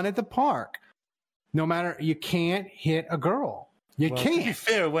son at the park. No matter, you can't hit a girl. You can't. To be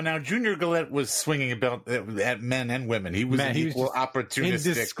fair, when now Junior Galette was swinging a belt at men and women, he was an equal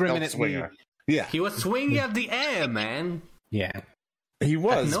opportunistic belt swinger. Yeah, he was swinging at the air, man. Yeah, he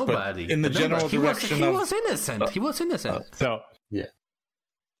was. Nobody but in the general direction. He was innocent. He was innocent. So yeah.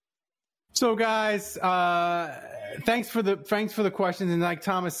 So guys, thanks for the questions. And like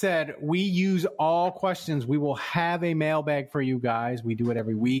Thomas said, we use all questions. We will have a mailbag for you guys. We do it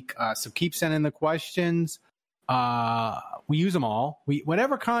every week. So keep sending the questions. We use them all.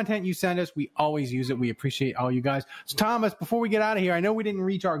 Whatever content you send us, we always use it. We appreciate all you guys. So Thomas, before we get out of here, I know we didn't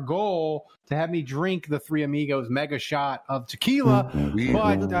reach our goal to have me drink the Three Amigos mega shot of tequila,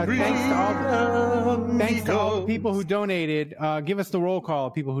 but thanks to all the people who donated. Give us the roll call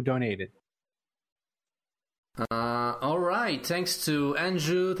of people who donated. All right. Thanks to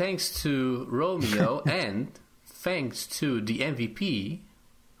Andrew. Thanks to Romeo. And thanks to the MVP,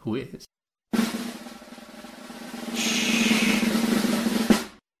 who is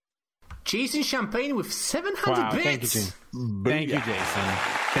Jason Champagne with 700 bits. Thank you, Jason.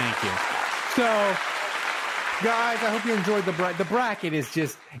 Thank you. So, guys, I hope you enjoyed the bracket. Is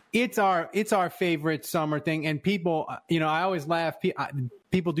just it's our favorite summer thing, and people, I always laugh.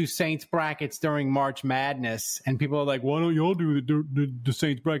 People do Saints brackets during March Madness, and people are like, "Why don't y'all do the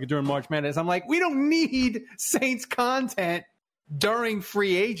Saints bracket during March Madness?" I'm like, we don't need Saints content during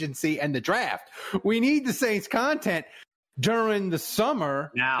free agency and the draft. We need the Saints content during the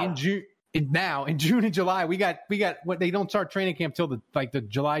summer in June. In June and July, we got what they don't start training camp till the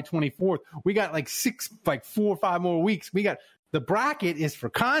July 24th. We got 4 or 5 more weeks. We got the bracket is for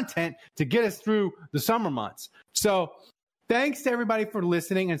content to get us through the summer months. So thanks to everybody for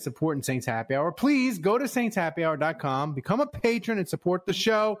listening and supporting Saints Happy Hour. Please go to saintshappyhour.com, become a patron and support the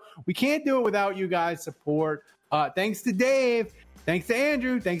show. We can't do it without you guys' support. Thanks to Dave. Thanks to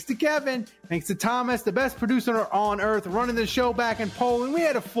Andrew. Thanks to Kevin. Thanks to Thomas, the best producer on earth, running the show back in Poland. We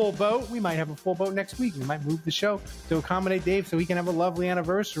had a full boat. We might have a full boat next week. We might move the show to accommodate Dave so he can have a lovely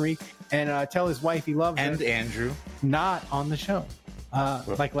anniversary and tell his wife he loves her. And Andrew. Not on the show.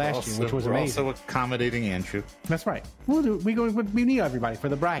 Like last year, which was amazing. Also accommodating Andrew. That's right. We need everybody for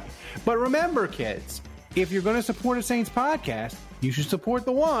the bracket. But remember, kids, if you're going to support a Saints podcast, you should support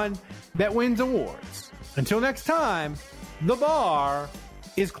the one that wins awards. Until next time, the bar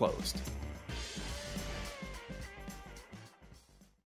is closed.